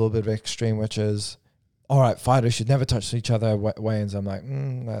it to a little bit of extreme, which is, all right, fighters should never touch each other at weigh-ins. I'm like,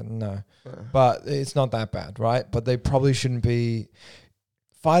 no. But it's not that bad, right? But they probably shouldn't be.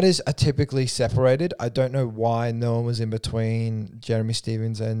 Fighters are typically separated. I don't know why no one was in between Jeremy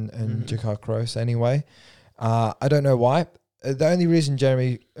Stevens and Jakar Kroos anyway. I don't know why. The only reason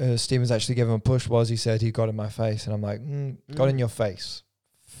Jeremy Stevens actually gave him a push was he said he got in my face. And I'm like, got in your face.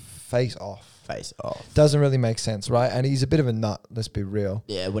 Face off. Face off. Doesn't really make sense, right? And he's a bit of a nut, let's be real.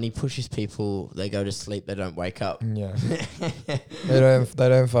 Yeah, when he pushes people, they go to sleep, they don't wake up. Yeah. they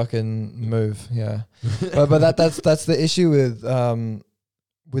don't fucking move, yeah. but that's the issue with when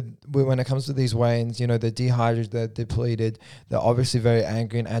it comes to these weigh-ins, they're dehydrated, they're depleted, they're obviously very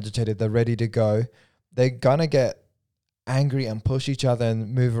angry and agitated, they're ready to go. They're gonna get angry and push each other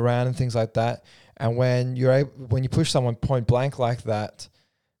and move around and things like that. And when you push someone point blank like that,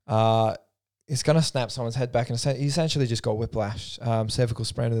 it's going to snap someone's head back. And he essentially just got whiplash, cervical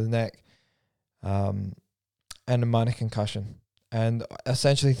sprain of the neck, and a minor concussion. And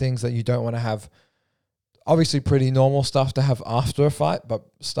essentially things that you don't want to have. Obviously pretty normal stuff to have after a fight, but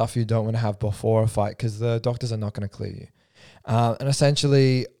stuff you don't want to have before a fight because the doctors are not going to clear you. And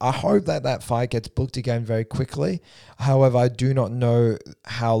essentially, I hope that fight gets booked again very quickly. However, I do not know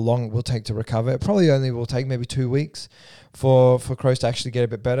how long it will take to recover. It probably only will take maybe 2 weeks for Kroos to actually get a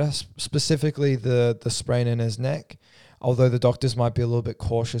bit better, specifically the sprain in his neck. although the doctors might be a little bit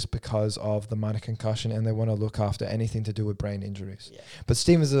cautious because of the minor concussion and they want to look after anything to do with brain injuries. Yeah. But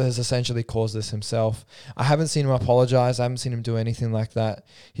Stevens has essentially caused this himself. I haven't seen him apologize. I haven't seen him do anything like that.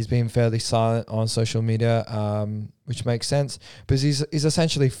 He's been fairly silent on social media, which makes sense, because he's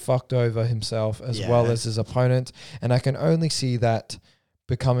essentially fucked over himself as well as his opponent. And I can only see that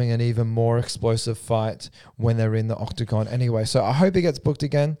becoming an even more explosive fight when they're in the octagon anyway. So I hope he gets booked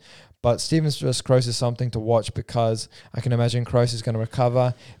again. But Stevens versus Kroos is something to watch, because I can imagine Kroos is going to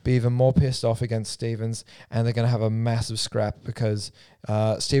recover, be even more pissed off against Stevens, and they're going to have a massive scrap, because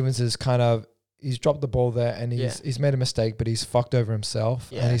Stevens is he's dropped the ball there, and he's made a mistake, but he's fucked over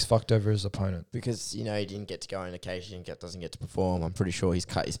himself and he's fucked over his opponent. Because, he didn't get to go on occasion, doesn't get to perform. I'm pretty sure he's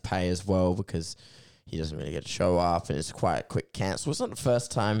cut his pay as well, because he doesn't really get to show up, and it's quite a quick cancel. It's not the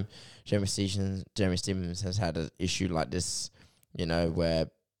first time Jeremy Stevens has had an issue like this, where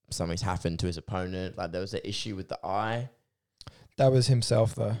something's happened to his opponent. Like, there was an issue with the eye. That was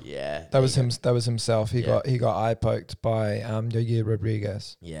himself, though. Yeah, that was him. That was himself. He got eye poked by Yair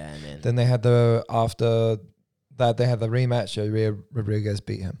Rodriguez. Yeah, and then they had after that they had the rematch. Yair Rodriguez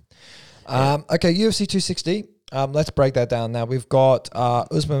beat him. Okay, UFC 260. Let's break that down now. We've got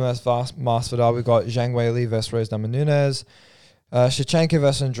Usman versus Masvidal. We've got Zhang Weili versus Rose Namajunas. Shevchenko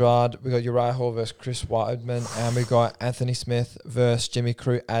versus Andrade. We got Uriah Hall versus Chris Weidman, and we got Anthony Smith versus Jimmy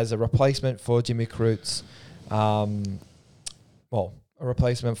Crute as a replacement for Jimmy Crute's, a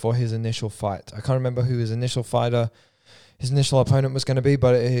replacement for his initial fight. I can't remember who his initial opponent was going to be,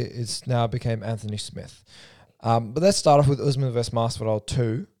 but it's now became Anthony Smith. But let's start off with Usman versus Masvidal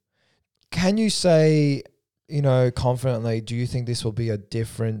 2. Can you say, confidently, do you think this will be a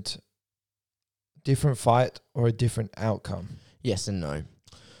different fight or a different outcome? Yes and no.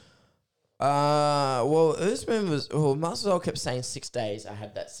 Masvidal kept saying 6 days. I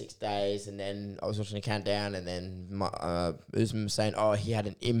had that 6 days, and then I was watching the countdown, and then Usman was saying, he had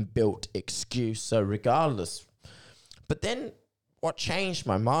an inbuilt excuse, so regardless. But then what changed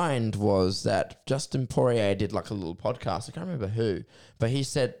my mind was that Justin Poirier did like a little podcast. I can't remember who, but he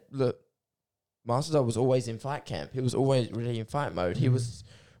said, look, Masvidal was always in fight camp. He was always really in fight mode. He was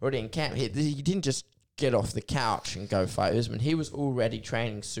already in camp. He didn't just get off the couch and go fight Usman. He was already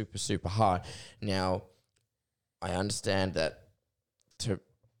training super, super hard. Now, I understand that to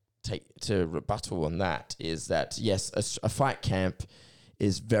rebuttal on that is that, yes, a fight camp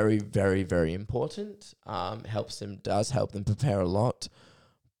is very, very, very important. Does help them prepare a lot.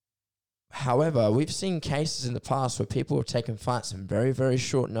 However, we've seen cases in the past where people have taken fights on very, very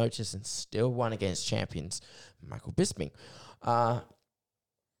short notice and still won against champions. Michael Bisping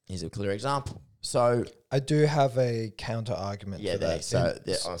is a clear example. So I do have a counter argument to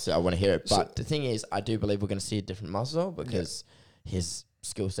that. Honestly, I want to hear it. But the thing is, I do believe we're going to see a different Masvidal, because his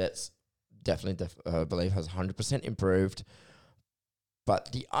skill sets definitely believe has 100% improved.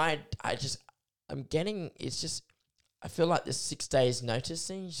 But I feel like this 6 days notice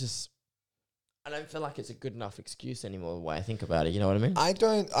thing I don't feel like it's a good enough excuse anymore, the way I think about it. You know what I mean?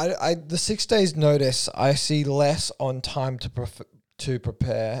 The 6 days notice, I see less on time to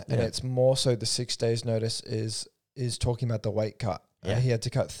prepare, and it's more so the 6 days notice is talking about the weight cut. He had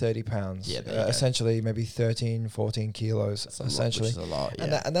to cut 30 pounds, essentially maybe 13, 14 kilos, essentially. Which is a lot,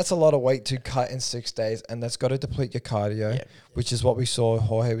 and that's a lot of weight to cut in 6 days, and that's got to deplete your cardio, which is what we saw.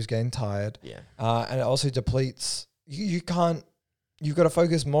 Jorge was getting tired. And it also depletes, you've got to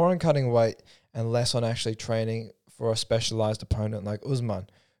focus more on cutting weight and less on actually training for a specialized opponent like Usman,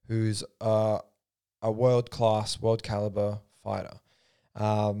 who's a world caliber fighter.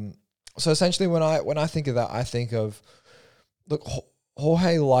 So essentially, when I think of that, I think of, look,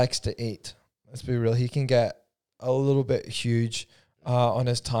 Jorge likes to eat. Let's be real. He can get a little bit huge on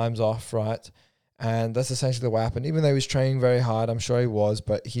his times off, right? And that's essentially what happened. Even though he was training very hard, I'm sure he was,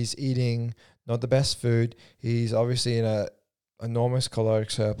 but he's eating not the best food. He's obviously in a enormous caloric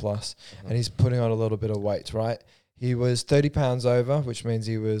surplus, and he's putting on a little bit of weight, right? He was 30 pounds over, which means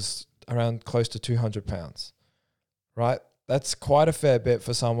he was around close to 200 pounds, right? That's quite a fair bit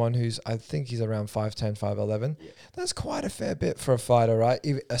for someone I think he's around 5'10", 5'11". Yeah. That's quite a fair bit for a fighter, right?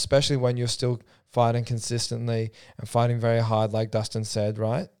 Especially when you're still fighting consistently and fighting very hard, like Dustin said,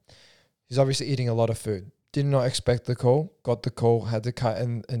 right? He's obviously eating a lot of food. Did not expect the call, got the call, had to cut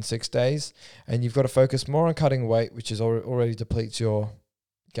in 6 days. And you've got to focus more on cutting weight, which is already depletes your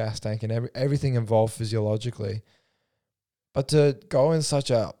gas tank and everything involved physiologically. But to go in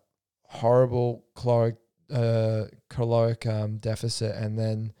such a horrible caloric deficit and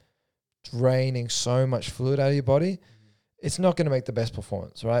then draining so much fluid out of your body, it's not going to make the best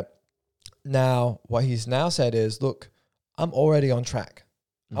performance, right? Now, what he's now said is, look, I'm already on track.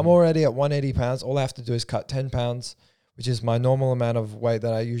 I'm already at 180 pounds. All I have to do is cut 10 pounds, which is my normal amount of weight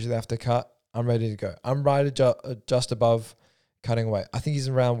that I usually have to cut, I'm ready to go. I'm right just above cutting weight. I think he's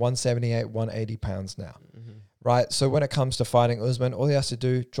around 178, 180 pounds now. Mm-hmm. Right? So when it comes to fighting Usman, all he has to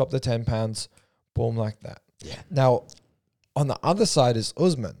do, drop the 10 pounds, boom, like that. Yeah. Now, on the other side is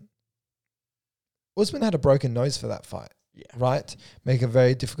Usman. Usman had a broken nose for that fight. Yeah. Right? Make it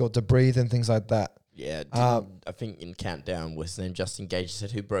very difficult to breathe and things like that. Yeah. I think in Countdown, what's his name? Justin Gage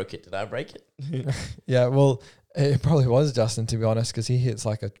said, "Who broke it? Did I break it?" Yeah, well, it probably was Justin, to be honest, because he hits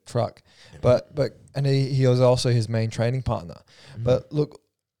like a truck. But and he was also his main training partner. Mm-hmm. But look,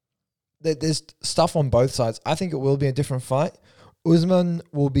 there's stuff on both sides. I think it will be a different fight. Usman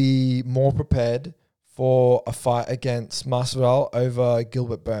will be more prepared for a fight against Masvidal over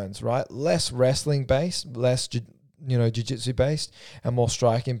Gilbert Burns, right? Less wrestling based, less jiu-jitsu based, and more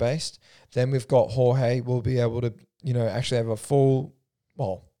striking based. Then we've got Jorge will be able to, actually have a full,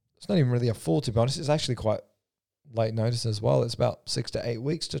 well, it's not even really a full, to be honest. It's actually quite late notice as well. It's about 6 to 8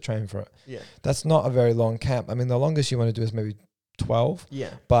 weeks to train for it. Yeah. That's not a very long camp. I mean, the longest you want to do is maybe 12. Yeah.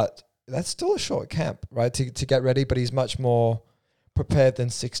 But that's still a short camp, right, to get ready. But he's much more prepared than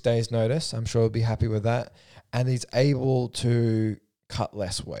 6 days notice. I'm sure he'll be happy with that. And he's able to cut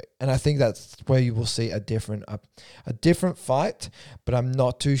less weight. And I think that's where you will see a different fight, but I'm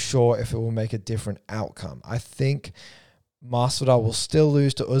not too sure if it will make a different outcome. I think Masvidal will still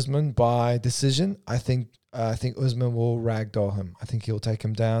lose to Usman by decision. I think Usman will ragdoll him. I think he'll take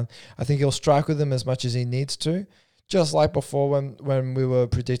him down. I think he'll strike with him as much as he needs to. Just like before when we were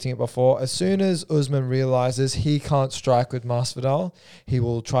predicting it before, as soon as Usman realizes he can't strike with Masvidal, he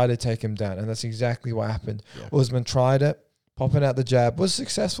will try to take him down. And that's exactly what happened. Yeah. Usman tried it, popping out the jab, was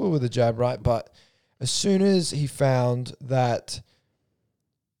successful with the jab, right? But as soon as he found that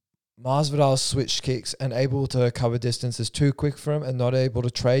Masvidal's switch kicks and able to cover distance is too quick for him and not able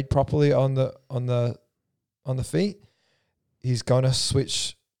to trade properly on the feet, he's going to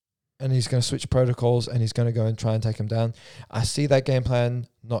switch. And he's going to switch protocols and he's going to go and try and take him down. I see that game plan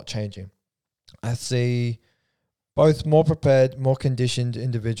not changing. I see both more prepared, more conditioned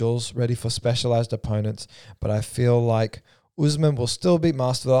individuals ready for specialized opponents. But I feel like Usman will still beat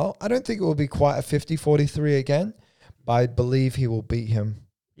Masvidal. I don't think it will be quite a 50-43 again, but I believe he will beat him.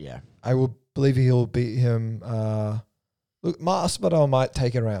 Yeah. I will believe he will beat him. Look, Masvidal might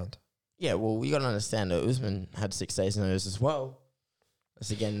take it around. Yeah, well, you got to understand that Usman had 6 days notice as well. That's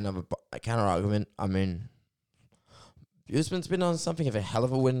again another counter argument. I mean, Usman's been on something of a hell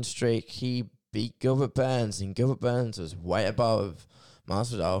of a win streak. He beat Gilbert Burns, and Gilbert Burns was way above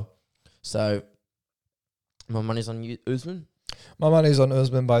Masvidal. So, my money's on Usman. My money's on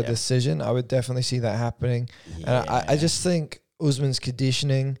Usman by decision. I would definitely see that happening. Yeah. And I just think Usman's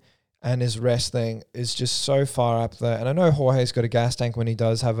conditioning and his wrestling is just so far up there. And I know Jorge's got a gas tank when he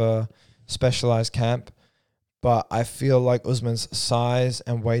does have a specialized camp. But I feel like Usman's size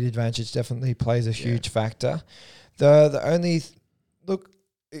and weight advantage definitely plays a huge factor. The only look,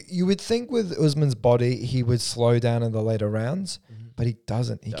 you would think with Usman's body he would slow down in the later rounds, but he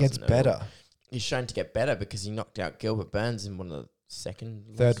doesn't. He gets better. He's shown to get better because he knocked out Gilbert Burns in one of the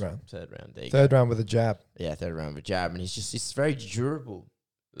third round. Third round with a jab. Yeah, third round with a jab, and he's very durable.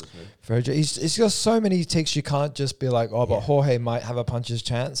 He's got so many ticks. You can't just be like, but Jorge might have a puncher's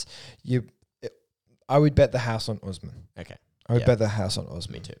chance. I would bet the house on Usman. Okay. I would bet the house on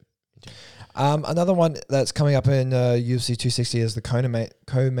Usman. Me too. Another one that's coming up in UFC 260 as the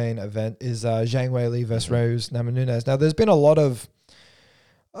co-main event is Zhang Weili versus Rose Namajunas. Now, there's been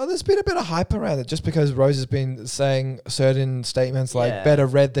a bit of hype around it just because Rose has been saying certain statements like better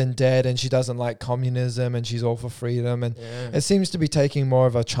red than dead, and she doesn't like communism and she's all for freedom. And it seems to be taking more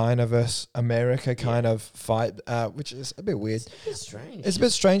of a China versus America kind of fight, which is a bit weird. It's a bit strange. It's a bit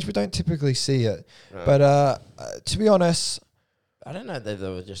strange. We don't typically see it. No. But to be honest, I don't know that they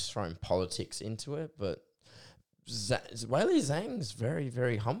were just throwing politics into it, but Weili Zhang's very,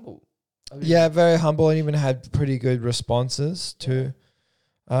 very humble. I mean, very humble, and even had pretty good responses too.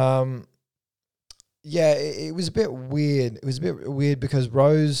 It was a bit weird. It was a bit weird because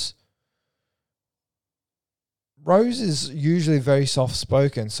Rose is usually very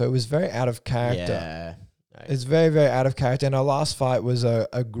soft-spoken, so it was very out of character. Yeah. It's very, very out of character. And our last fight was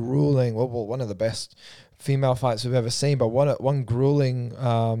a grueling, one of the best female fights we've ever seen, but one grueling,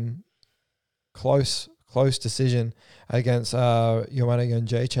 close decision against Joanna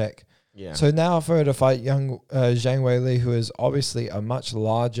Jędrzejczyk. Yeah. So now for her to fight young Zhang Weili, who is obviously a much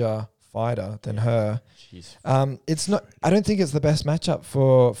larger fighter than her, it's not. I don't think it's the best matchup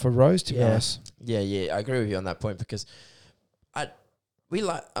for Rose, to be honest. Yeah, I agree with you on that point because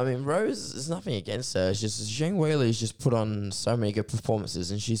Rose is nothing against her. It's just Zhang Weili has just put on so many good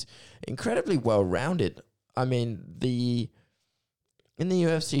performances, and she's incredibly well rounded. I mean, in the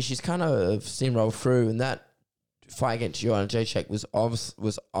UFC, she's kind of steamrolled through, and that fight against Joanna Jacek was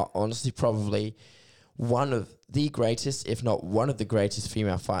honestly probably one of the greatest, if not one of the greatest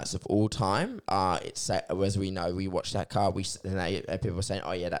female fights of all time. It's as we know, we watched that card. People were saying,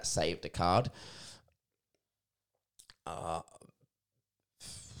 "Oh yeah, that saved the card."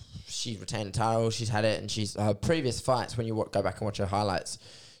 She retained the title. She's had it, and she's her previous fights. When you go back and watch her highlights,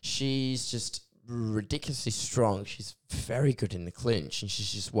 she's just ridiculously strong. She's very good in the clinch, and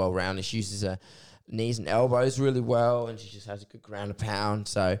she's just well rounded. She uses her knees and elbows really well, and she just has a good ground and pound.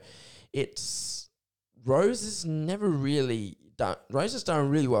 So Rose has done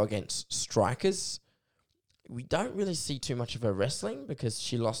really well against strikers. We don't really see too much of her wrestling because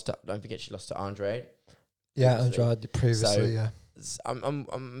don't forget she lost to Andrade. Yeah, Andrade previously, yeah.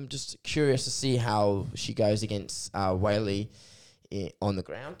 I'm just curious to see how she goes against Weili on the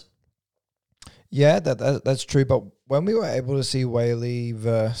ground. Yeah, that's true. But when we were able to see Weili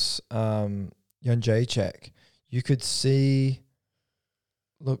versus Jacek, you could see,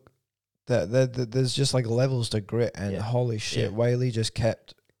 look, that there's just like levels to grit, and holy shit, Weili just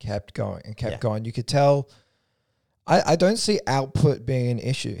kept going and kept going. You could tell. I don't see output being an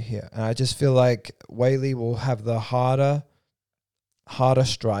issue here, and I just feel like Weili will have the harder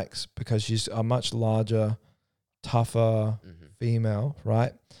strikes because she's a much larger, tougher female,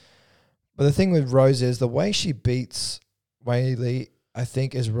 right? But the thing with Rose is the way she beats Weili, I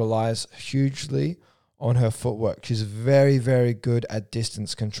think, relies hugely on her footwork. She's very, very good at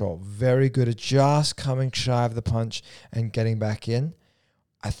distance control, very good at just coming shy of the punch and getting back in.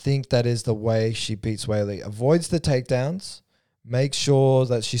 I think that is the way she beats Weili. Avoids the takedowns, makes sure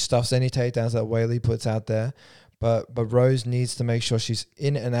that she stuffs any takedowns that Weili puts out there. But Rose needs to make sure she's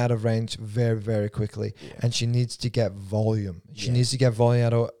in and out of range very, very quickly. Yeah. And she needs to get volume. She needs to get volume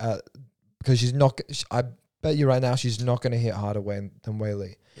out of because she's not. I bet you right now she's not going to hit harder than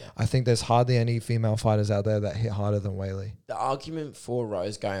Weili. Yeah. I think there's hardly any female fighters out there that hit harder than Weili. The argument for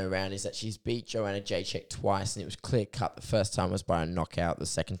Rose going around is that she's beat Joanna Jacek twice, and it was clear cut. The first time was by a knockout. The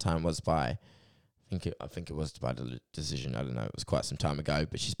second time was by, I think it was by the decision. I don't know. It was quite some time ago,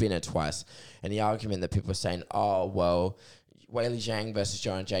 but she's been her twice. And the argument that people are saying, oh well, Weili Zhang versus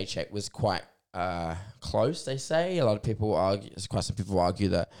Joanna Jacek was quite close. They say a lot of people argue. Quite some people argue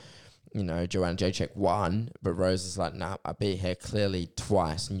that, you know, Joanna Jacek won, but Rose is like, nah, I beat her clearly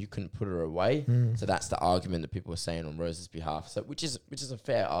twice, and you couldn't put her away. So that's the argument that people are saying on Rose's behalf. So which is a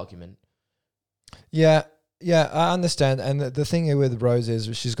fair argument. Yeah, I understand. And the thing with Rose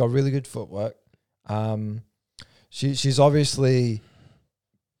is she's got really good footwork. She's obviously,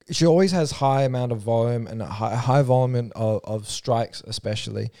 she always has high amount of volume and a high volume of strikes,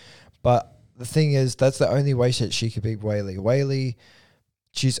 especially. But the thing is, that's the only way she could beat Weili. Weili,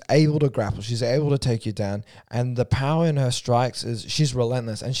 she's able to grapple. She's able to take you down. And the power in her strikes is she's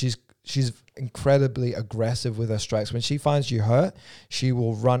relentless, and she's incredibly aggressive with her strikes. When she finds you hurt, she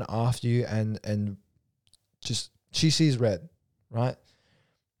will run after you and just, she sees red, right?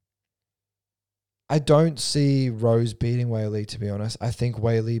 I don't see Rose beating Weili, to be honest. I think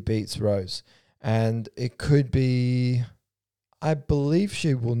Weili beats Rose. And it could be, I believe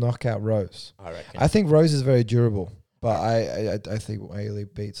she will knock out Rose. I reckon. I think Rose is very durable. But I think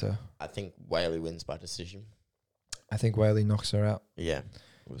Weili beats her. I think Weili wins by decision. I think Weili knocks her out. Yeah.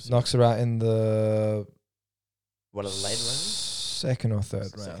 Knocks her out in the... One of the later rounds? Second or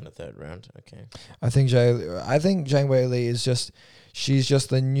third round. Second or third round, okay. I think Zhang Weili is just... She's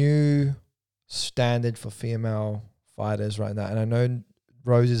just the new standard for female fighters right now. And I know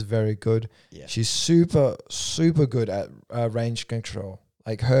Rose is very good. Yeah. She's super, super good at range control.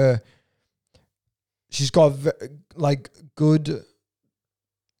 Like her... She's got good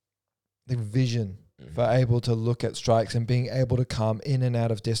vision for able to look at strikes and being able to come in and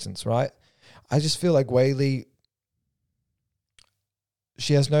out of distance, right? I just feel like Weili,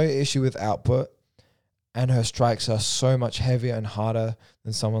 she has no issue with output, and her strikes are so much heavier and harder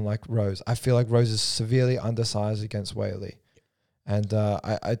than someone like Rose. I feel like Rose is severely undersized against Weili. And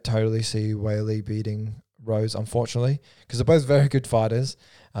I totally see Weili beating Rose, unfortunately, because they're both very good fighters.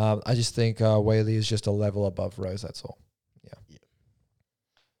 I just think Weili is just a level above Rose, that's all. Yeah.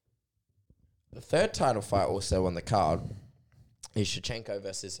 The third title fight also on the card is Shevchenko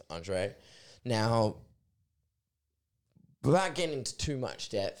versus Andrade. Now, without getting into too much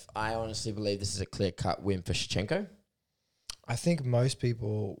depth, I honestly believe this is a clear-cut win for Shevchenko. I think most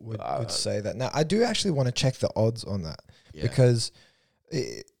people would say that. Now, I do actually want to check the odds on that because...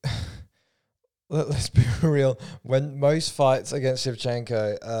 Let's be real. When most fights against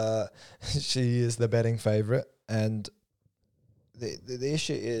Shevchenko, she is the betting favorite, and the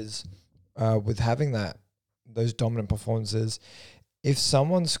issue is with having that those dominant performances, if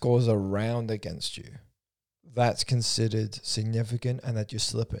someone scores a round against you, that's considered significant and that you're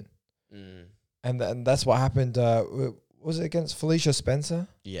slipping. And that's what happened. Was it against Felicia Spencer?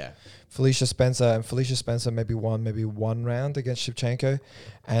 Yeah. Felicia Spencer maybe won one round against Shevchenko,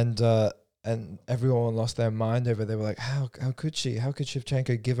 and everyone lost their mind over it. They were like, how could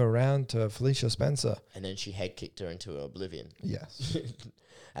Shevchenko give a round to Felicia Spencer? And then she head kicked her into oblivion. Yes.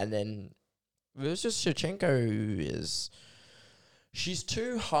 And then it was just Shevchenko she's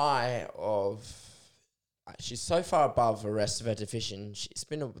too high she's so far above the rest of her division. She's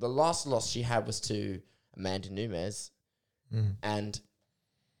been the last loss she had was to Amanda Nunes. And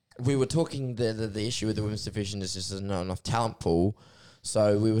we were talking the issue with the women's division is just there's not enough talent pool.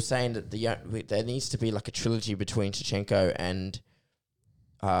 So we were saying that there needs to be like a trilogy between Shevchenko and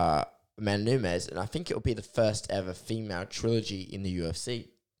Amanda Nunes, and I think it will be the first ever female trilogy in the UFC.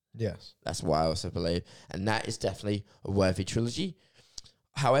 Yes. That's what I also believe, and that is definitely a worthy trilogy.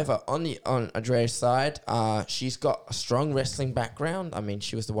 However, on Andrea's side, she's got a strong wrestling background. I mean,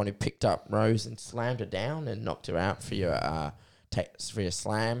 she was the one who picked up Rose and slammed her down and knocked her out for your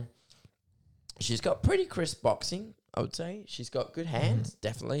slam. She's got pretty crisp boxing, I would say. She's got good hands,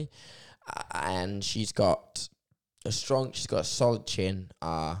 definitely, and she's got a solid chin.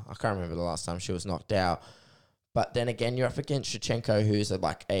 I can't remember the last time she was knocked out, but then again, you're up against Shevchenko, who's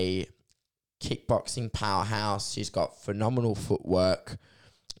like a kickboxing powerhouse. She's got phenomenal footwork.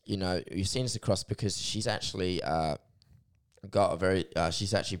 You know, you've seen this across because she's actually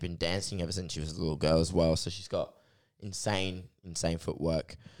she's actually been dancing ever since she was a little girl as well. So she's got insane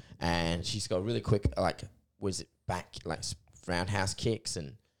footwork, and she's got really quick roundhouse kicks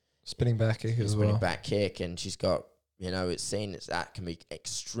and spinning back kick as well. Spinning back kick, and she's got it's seen that can be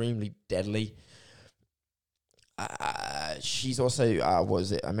extremely deadly. She's also I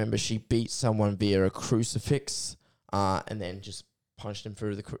remember she beat someone via a crucifix, and then just punched him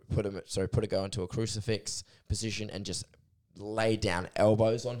through put a guy into a crucifix position and just laid down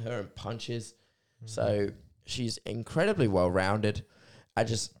elbows on her and punches. So she's incredibly well rounded. I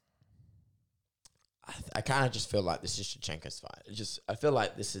kind of just feel like this is Shevchenko's fight. I feel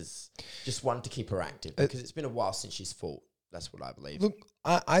like this is just one to keep her active because it's been a while since she's fought. That's what I believe. Look,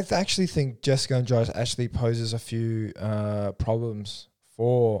 I actually think Jessica Andrade actually poses a few problems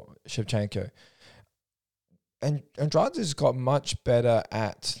for Shevchenko. And Andrade has got much better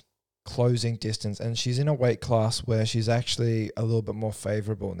at closing distance, and she's in a weight class where she's actually a little bit more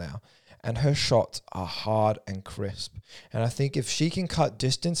favorable now. And her shots are hard and crisp. And I think if she can cut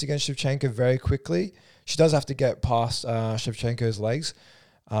distance against Shevchenko very quickly, she does have to get past Shevchenko's legs.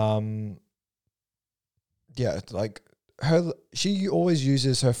 She always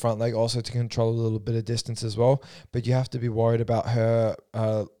uses her front leg also to control a little bit of distance as well. But you have to be worried about her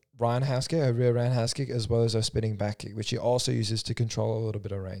roundhouse kick, her rear roundhouse kick, as well as her spinning back kick, which she also uses to control a little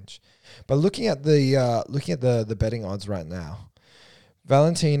bit of range. But looking at the betting odds right now,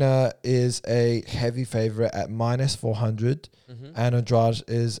 Valentina is a heavy favorite at minus 400, and Andrade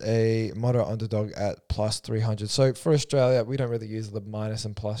is a moderate underdog at plus 300. So for Australia, we don't really use the minus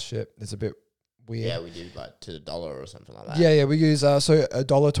and plus shit. It's a bit weird. Yeah, we do like to the dollar or something like that. Yeah, we use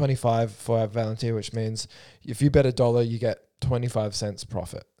 $1.25 for our Valentina, which means if you bet $1, you get 25 cents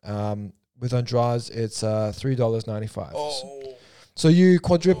profit. With Andrade, it's $3.95. Oh. So you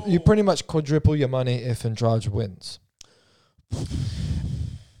pretty much quadruple your money if Andrade wins.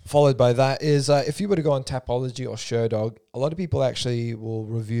 Followed by that is if you were to go on Tapology or Sherdog, a lot of people actually will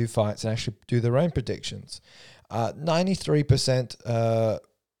review fights and actually do their own predictions. 93%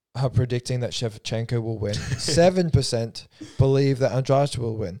 are predicting that Shevchenko will win. 7% believe that Andrade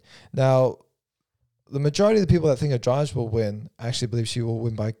will win. Now, the majority of the people that think Andrade will win actually believe she will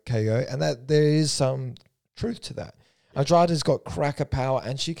win by KO, and that there is some truth to that. Andrade has got cracker power,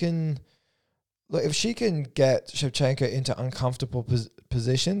 and she can... Look, if she can get Shevchenko into uncomfortable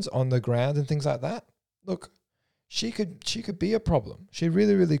positions on the ground and things like that, look, she could be a problem. She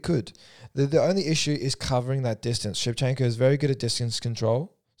really, really could. The only issue is covering that distance. Shevchenko is very good at distance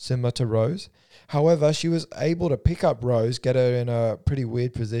control, similar to Rose. However, she was able to pick up Rose, get her in a pretty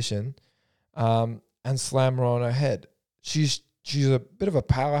weird position, and slam her on her head. She's a bit of a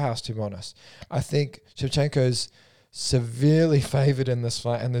powerhouse, to be honest. I think Shevchenko's severely favored in this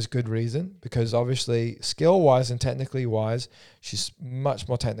fight, and there's good reason, because obviously skill-wise and technically-wise, she's much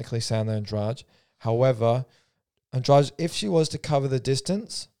more technically sound than Andrade. However, Andrade, if she was to cover the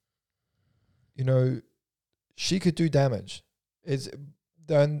distance, she could do damage.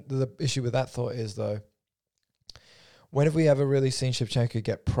 The issue with that thought is, though, when have we ever really seen Shevchenko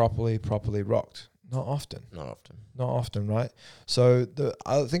get properly rocked? Not often. Not often. Not often, right? So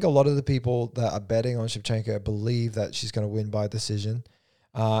I think a lot of the people that are betting on Shevchenko believe that she's going to win by decision.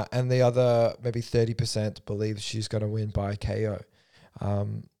 And the other maybe 30% believe she's going to win by KO.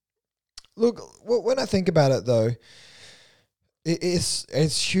 Look, when I think about it, though,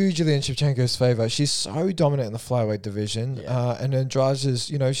 it's hugely in Shevchenko's favor. She's so dominant in the flyweight division. Yeah. And Andrade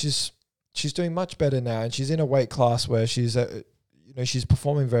is, she's doing much better now. And she's in a weight class where she's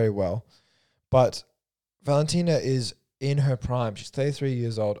performing very well. But Valentina is in her prime. She's 33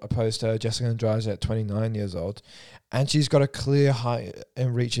 years old, opposed to Jessica Andrade at 29 years old. And she's got a clear height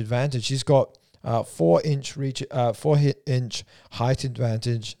and reach advantage. She's got 4-inch height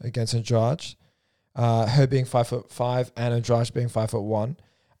advantage against Andrade. Her being 5'5" and Andrade being 5'1".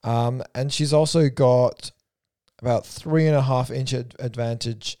 And she's also got about 3.5-inch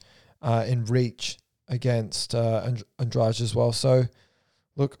advantage in reach against Andrade as well. So,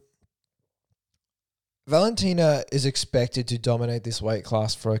 look, Valentina is expected to dominate this weight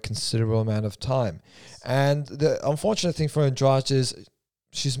class for a considerable amount of time. And the unfortunate thing for Andrade is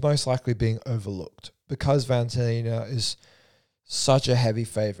she's most likely being overlooked because Valentina is such a heavy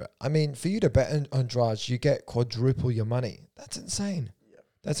favorite. I mean, for you to bet on Andrade, you get quadruple your money. That's insane. Yep.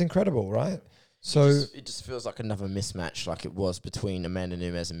 That's incredible, right? So it just feels like another mismatch like it was between Amanda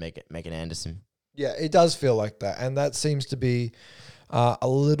Nunes and Megan Anderson. Yeah, it does feel like that. And that seems to be a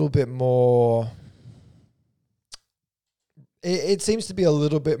little bit more... It seems to be a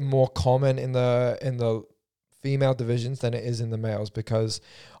little bit more common in the female divisions than it is in the males, because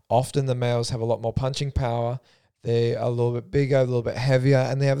often the males have a lot more punching power. They're a little bit bigger, a little bit heavier,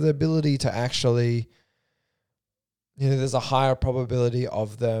 and they have the ability to actually, there's a higher probability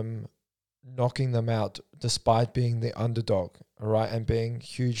of them knocking them out despite being the underdog, all right, and being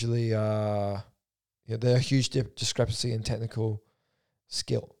hugely, there's a huge discrepancy in technical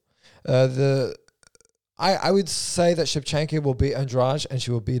skill. I would say that Shevchenko will beat Andrade and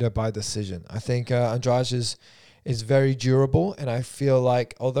she will beat her by decision. I think Andrade is very durable, and I feel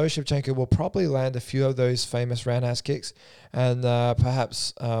like although Shevchenko will probably land a few of those famous roundhouse kicks and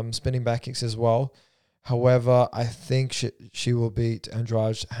perhaps spinning back kicks as well, however, I think she will beat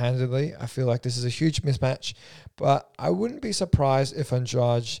Andrade handily. I feel like this is a huge mismatch, but I wouldn't be surprised if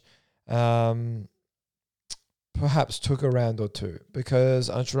Andrade perhaps took a round or two, because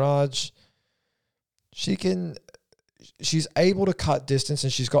Andrade... She's able to cut distance,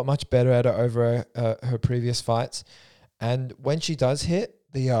 and she's got much better at it over her previous fights. And when she does hit,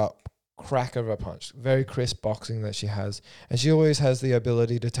 the crack of a punch, very crisp boxing that she has. And she always has the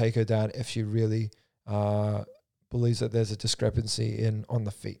ability to take her down if she really believes that there's a discrepancy on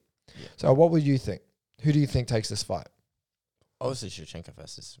the feet. Yeah. So what would you think? Who do you think takes this fight? Obviously, Shevchenko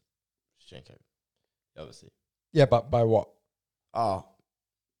versus Shevchenko. Obviously. Yeah, but by what? Oh.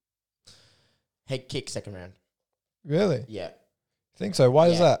 Head kick, second round. Really? Yeah. Think so? Why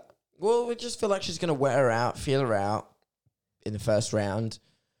is that? Well, we just feel like she's going to wear her out, feel her out in the first round.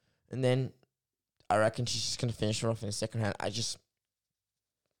 And then I reckon she's just going to finish her off in the second round. I just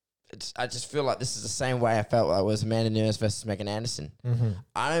feel like this is the same way I felt like it was Amanda Nunes versus Megan Anderson. Mm-hmm.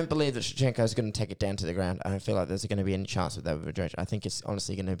 I don't believe that Shevchenko is going to take it down to the ground. I don't feel like there's going to be any chance of that with Andrade. I think it's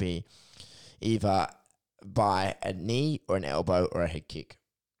honestly going to be either by a knee or an elbow or a head kick.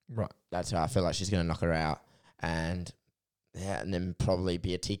 Right. That's how I feel like she's going to knock her out. And then probably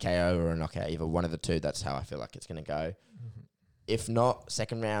be a TKO or a knockout, either one of the two. That's how I feel like it's going to go. Mm-hmm. If not,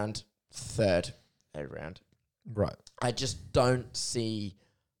 second round, third round. Right. I just don't see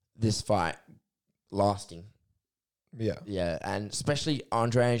this fight lasting. Yeah. Yeah, and especially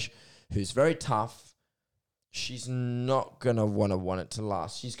Andrade, who's very tough. She's not going to want it to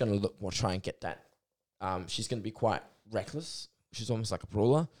last. She's going to look more, try and get that. She's going to be quite reckless. She's almost like a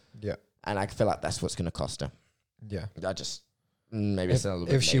brawler. Yeah. And I feel like that's what's going to cost her. Yeah. I just, maybe it's a little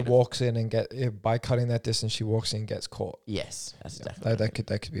bit if she walks in and by cutting that distance, she walks in and gets caught. Yes. That's definitely.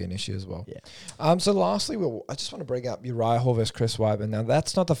 That could be an issue as well. Yeah. So lastly, I just want to bring up Uriah Hall versus Chris Weidman. Now,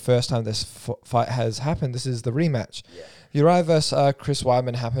 that's not the first time this fight has happened. This is the rematch. Yeah. Uriah versus Chris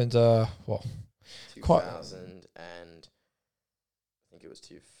Weidman happened, 2000 and I think it was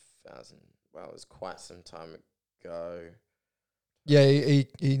 2000. Well, it was quite some time ago. Yeah, he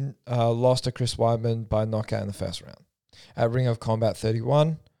lost to Chris Weidman by knockout in the first round at Ring of Combat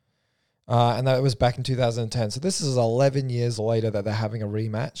 31. And that was back in 2010. So this is 11 years later that they're having a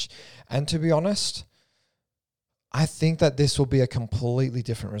rematch. And to be honest, I think that this will be a completely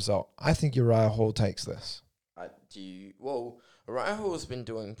different result. I think Uriah Hall takes this. Uriah Hall's been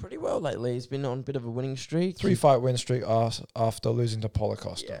doing pretty well lately. He's been on a bit of a winning streak. 3-fight win streak after losing to Paulo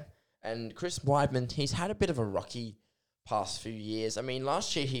Costa. Yeah. And Chris Weidman, he's had a bit of a rocky past few years. I mean,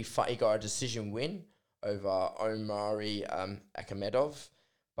 last year he got a decision win over Omari Akhmedov,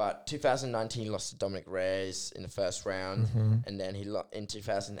 but 2019 he lost to Dominic Reyes in the first round, and then in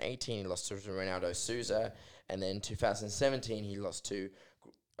 2018 he lost to Ronaldo Souza, and then 2017 he lost to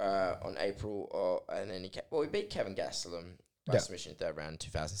on April, and then he beat Kelvin Gastelum by submission third round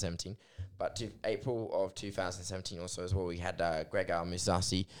 2017. But to April of 2017 also as well, we had Gregor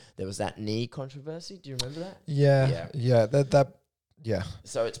Mousasi. There was that knee controversy. Do you remember that? Yeah.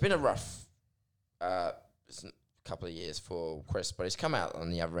 So it's been a rough couple of years for Chris, but he's come out on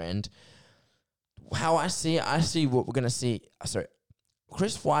the other end. How I see what we're going to see.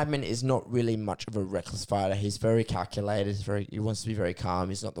 Chris Weidman is not really much of a reckless fighter. He's very calculated. He wants to be very calm.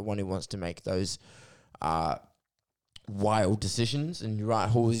 He's not the one who wants to make those wild decisions. And Uriah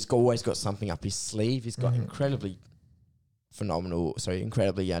Hall, he's always got something up his sleeve. He's got incredibly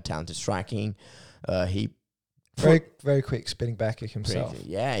talented striking. He very quick spinning back kick himself.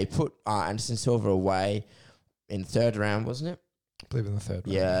 He put Anderson Silva away in the third round, wasn't it? I believe in the third round.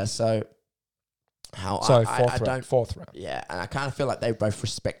 Yeah, so fourth round. Yeah, and I kind of feel like they both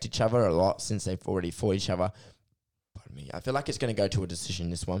respect each other a lot since they've already fought each other. Pardon me. I feel like it's going to go to a decision,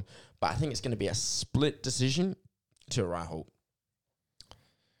 this one, but I think it's going to be a split decision to Uriah Hall.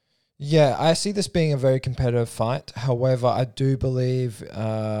 Yeah, I see this being a very competitive fight. However, I do believe,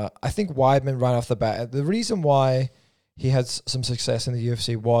 I think Weidman right off the bat, the reason why he had some success in the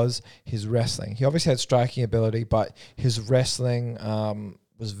UFC was his wrestling. He obviously had striking ability, but his wrestling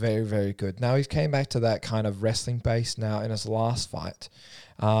was very, very good. Now he's came back to that kind of wrestling base now in his last fight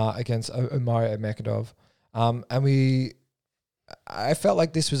against Omari Akhmedov. I felt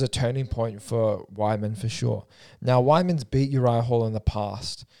like this was a turning point for Weidman for sure. Now, Weidman's beat Uriah Hall in the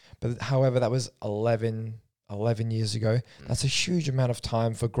past, but however, that was 11 years ago. That's a huge amount of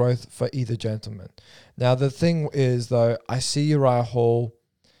time for growth for either gentleman. Now, the thing is, though, I see Uriah Hall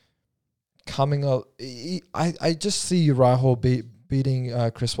coming up. I just see Uriah Hall beating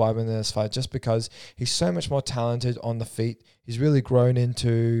Chris Weidman in this fight just because he's so much more talented on the feet. He's really grown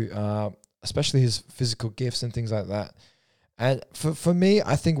into, especially his physical gifts and things like that. And for me,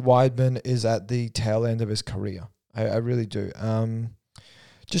 I think Weidman is at the tail end of his career. I really do.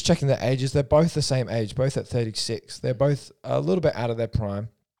 Just checking their ages, they're both the same age, both at 36. They're both a little bit out of their prime.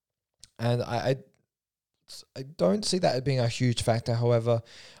 And I don't see that as being a huge factor. However,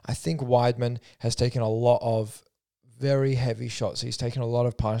 I think Weidman has taken a lot of very heavy shots. He's taken a lot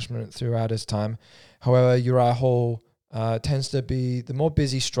of punishment throughout his time. However, Uriah Hall tends to be the more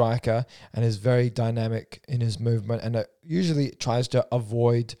busy striker and is very dynamic in his movement, and usually tries to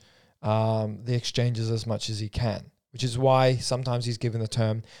avoid the exchanges as much as he can, which is why sometimes he's given the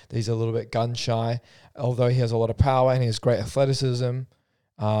term that he's a little bit gun shy, although he has a lot of power and he has great athleticism.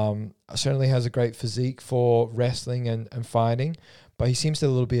 Certainly has a great physique for wrestling and fighting, but he seems to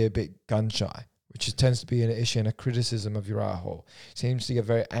a bit gun shy, which tends to be an issue and a criticism of Uriah Hall. He seems to get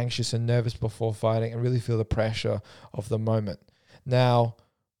very anxious and nervous before fighting and really feel the pressure of the moment. Now,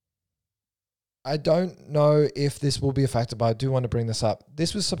 I don't know if this will be a factor, but I do want to bring this up.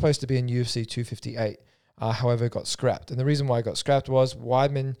 This was supposed to be in UFC 258, however, it got scrapped. And the reason why it got scrapped was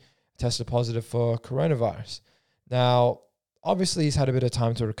Weidman tested positive for coronavirus. Now, obviously, he's had a bit of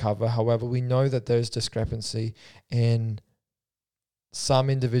time to recover. However, we know that there's discrepancy in some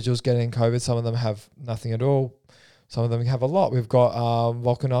individuals getting COVID. Some of them have nothing at all. Some of them have a lot. We've got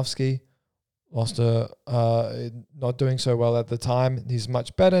Volkanovski, not doing so well at the time. He's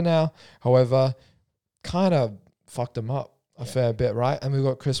much better now. However, kind of fucked him up a fair bit, right? And we've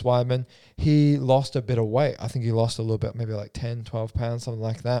got Chris Weidman. He lost a bit of weight. I think he lost a little bit, maybe like 10, 12 pounds, something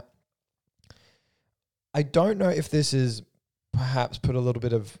like that. I don't know if this is perhaps put a little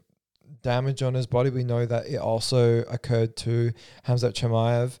bit of damage on his body. We know that it also occurred to Khamzat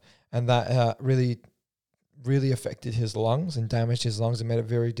Chimaev, and that really affected his lungs and damaged his lungs and made it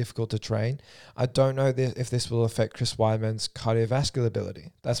very difficult to train. I don't know if this will affect Chris Weidman's cardiovascular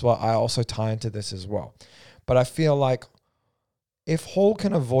ability. That's why I also tie into this as well. But I feel like if Hall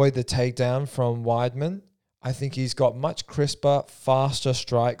can avoid the takedown from Weidman, I think he's got much crisper, faster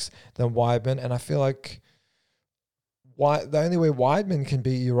strikes than Weidman, and I feel like the only way Weidman can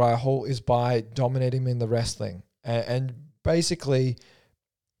beat Uriah Hall is by dominating him in the wrestling and basically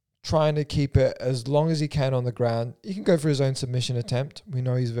trying to keep it as long as he can on the ground. He can go for his own submission attempt. We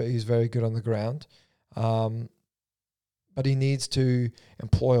know he's very good on the ground, but he needs to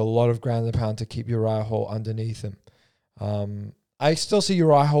employ a lot of ground and pound to keep Uriah Hall underneath him. I still see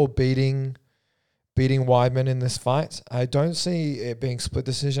Uriah Hall beating Weidman in this fight. I don't see it being split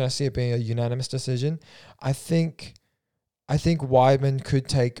decision. I see it being a unanimous decision. I think Weidman could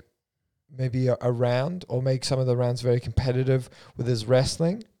take maybe a round or make some of the rounds very competitive with his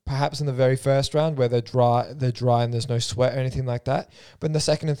wrestling. Perhaps in the very first round where they're dry and there's no sweat or anything like that. But in the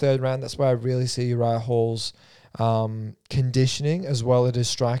second and third round, that's where I really see Uriah Hall's conditioning as well as his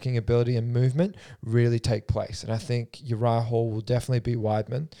striking ability and movement really take place. And I think Uriah Hall will definitely beat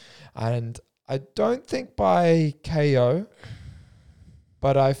Weidman. And I don't think by KO,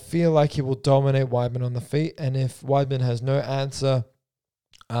 but I feel like he will dominate Weidman on the feet. And if Weidman has no answer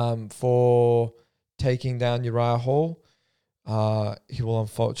for taking down Uriah Hall, he will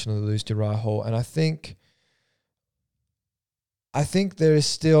unfortunately lose to Uriah Hall. And I think there is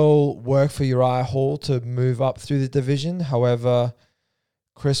still work for Uriah Hall to move up through the division. However,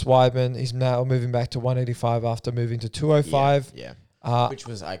 Chris Weidman is now moving back to 185 after moving to 205. Yeah. Which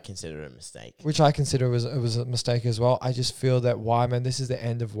I consider a mistake. Which I consider was a mistake as well. I just feel that Weidman, this is the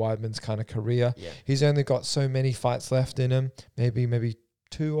end of Weidman's kind of career. Yeah. He's only got so many fights left in him, maybe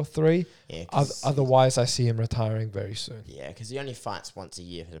 2 or 3. Yeah, otherwise, I see him retiring very soon. Yeah, because he only fights once a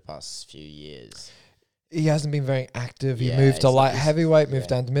year for the past few years. He hasn't been very active. He Yeah, moved to it's light like heavyweight, moved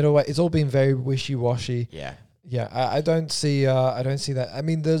down to middleweight. It's all been very wishy-washy. Yeah. Yeah, I don't see that. I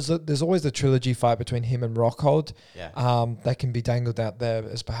mean, there's always the trilogy fight between him and Rockhold. Yeah. That can be dangled out there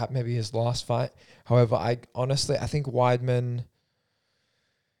as perhaps maybe his last fight. However, I think Weidman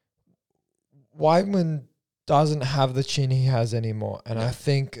doesn't have the chin he has anymore, and I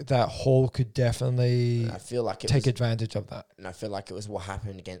think that Hall could definitely take advantage of that. And I feel like it was what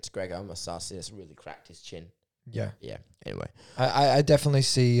happened against Gregor Mousasi really cracked his chin. Yeah. Yeah. Anyway, I definitely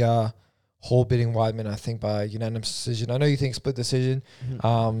see Hall beating Weidman, I think, by unanimous decision. I know you think split decision.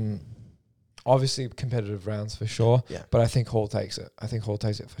 Mm-hmm. Obviously competitive rounds for sure. Yeah. But I think Hall takes it.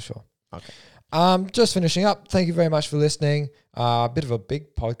 For sure. Okay. Just finishing up. Thank you very much for listening. A bit of a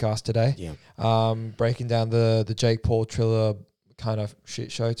big podcast today. Yeah. Breaking down the Jake Paul Triller kind of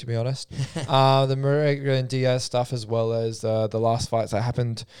shit show, to be honest. The McGregor and Diaz stuff, as well as the last fights that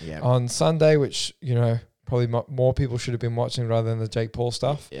happened on Sunday, which, probably more people should have been watching rather than the Jake Paul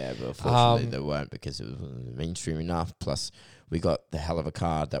stuff. Yeah, but unfortunately they weren't because it was mainstream enough. Plus, we got the hell of a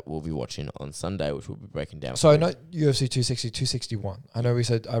card that we'll be watching on Sunday, which we'll be breaking down. So not UFC 260, 261. I know we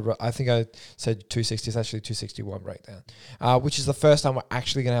said, I think I said 260. It's actually 261 breakdown, which is the first time we're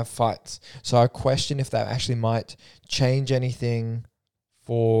actually going to have fights. So I question if that actually might change anything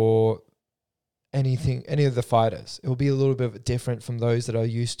for any of the fighters. It will be a little bit different from those that are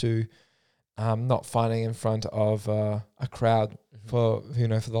used to not fighting in front of a crowd for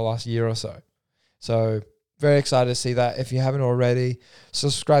the last year or so. So very excited to see that. If you haven't already,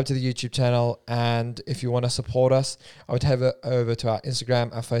 subscribe to the YouTube channel. And if you want to support us, I would head over to our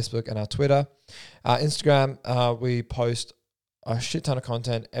Instagram, our Facebook, and our Twitter. Instagram, we post a shit ton of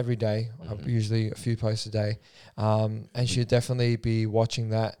content every day, usually a few posts a day. And you should definitely be watching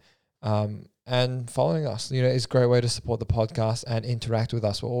that. And following us, is a great way to support the podcast and interact with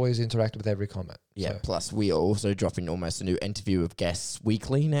us. We'll always interact with every comment. Yeah. So. Plus, we are also dropping almost a new interview of guests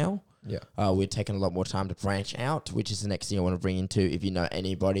weekly now. Yeah. We're taking a lot more time to branch out, which is the next thing I want to bring into. If you know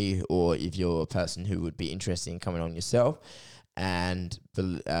anybody or if you're a person who would be interested in coming on yourself, and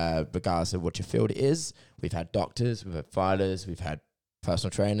regardless of what your field is, we've had doctors, we've had fighters, we've had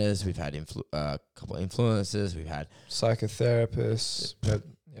personal trainers, we've had a couple of influencers, we've had psychotherapists,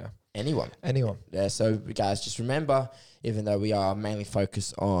 anyone. Yeah, so guys, just remember, even though we are mainly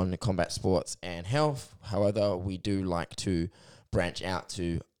focused on combat sports and health, however, we do like to branch out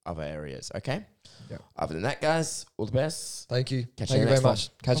to other areas, okay? Yeah. Other than that, guys, all the best. Thank you. Catch Thank you very much.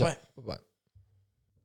 Catch Bye-bye. up. Bye-bye.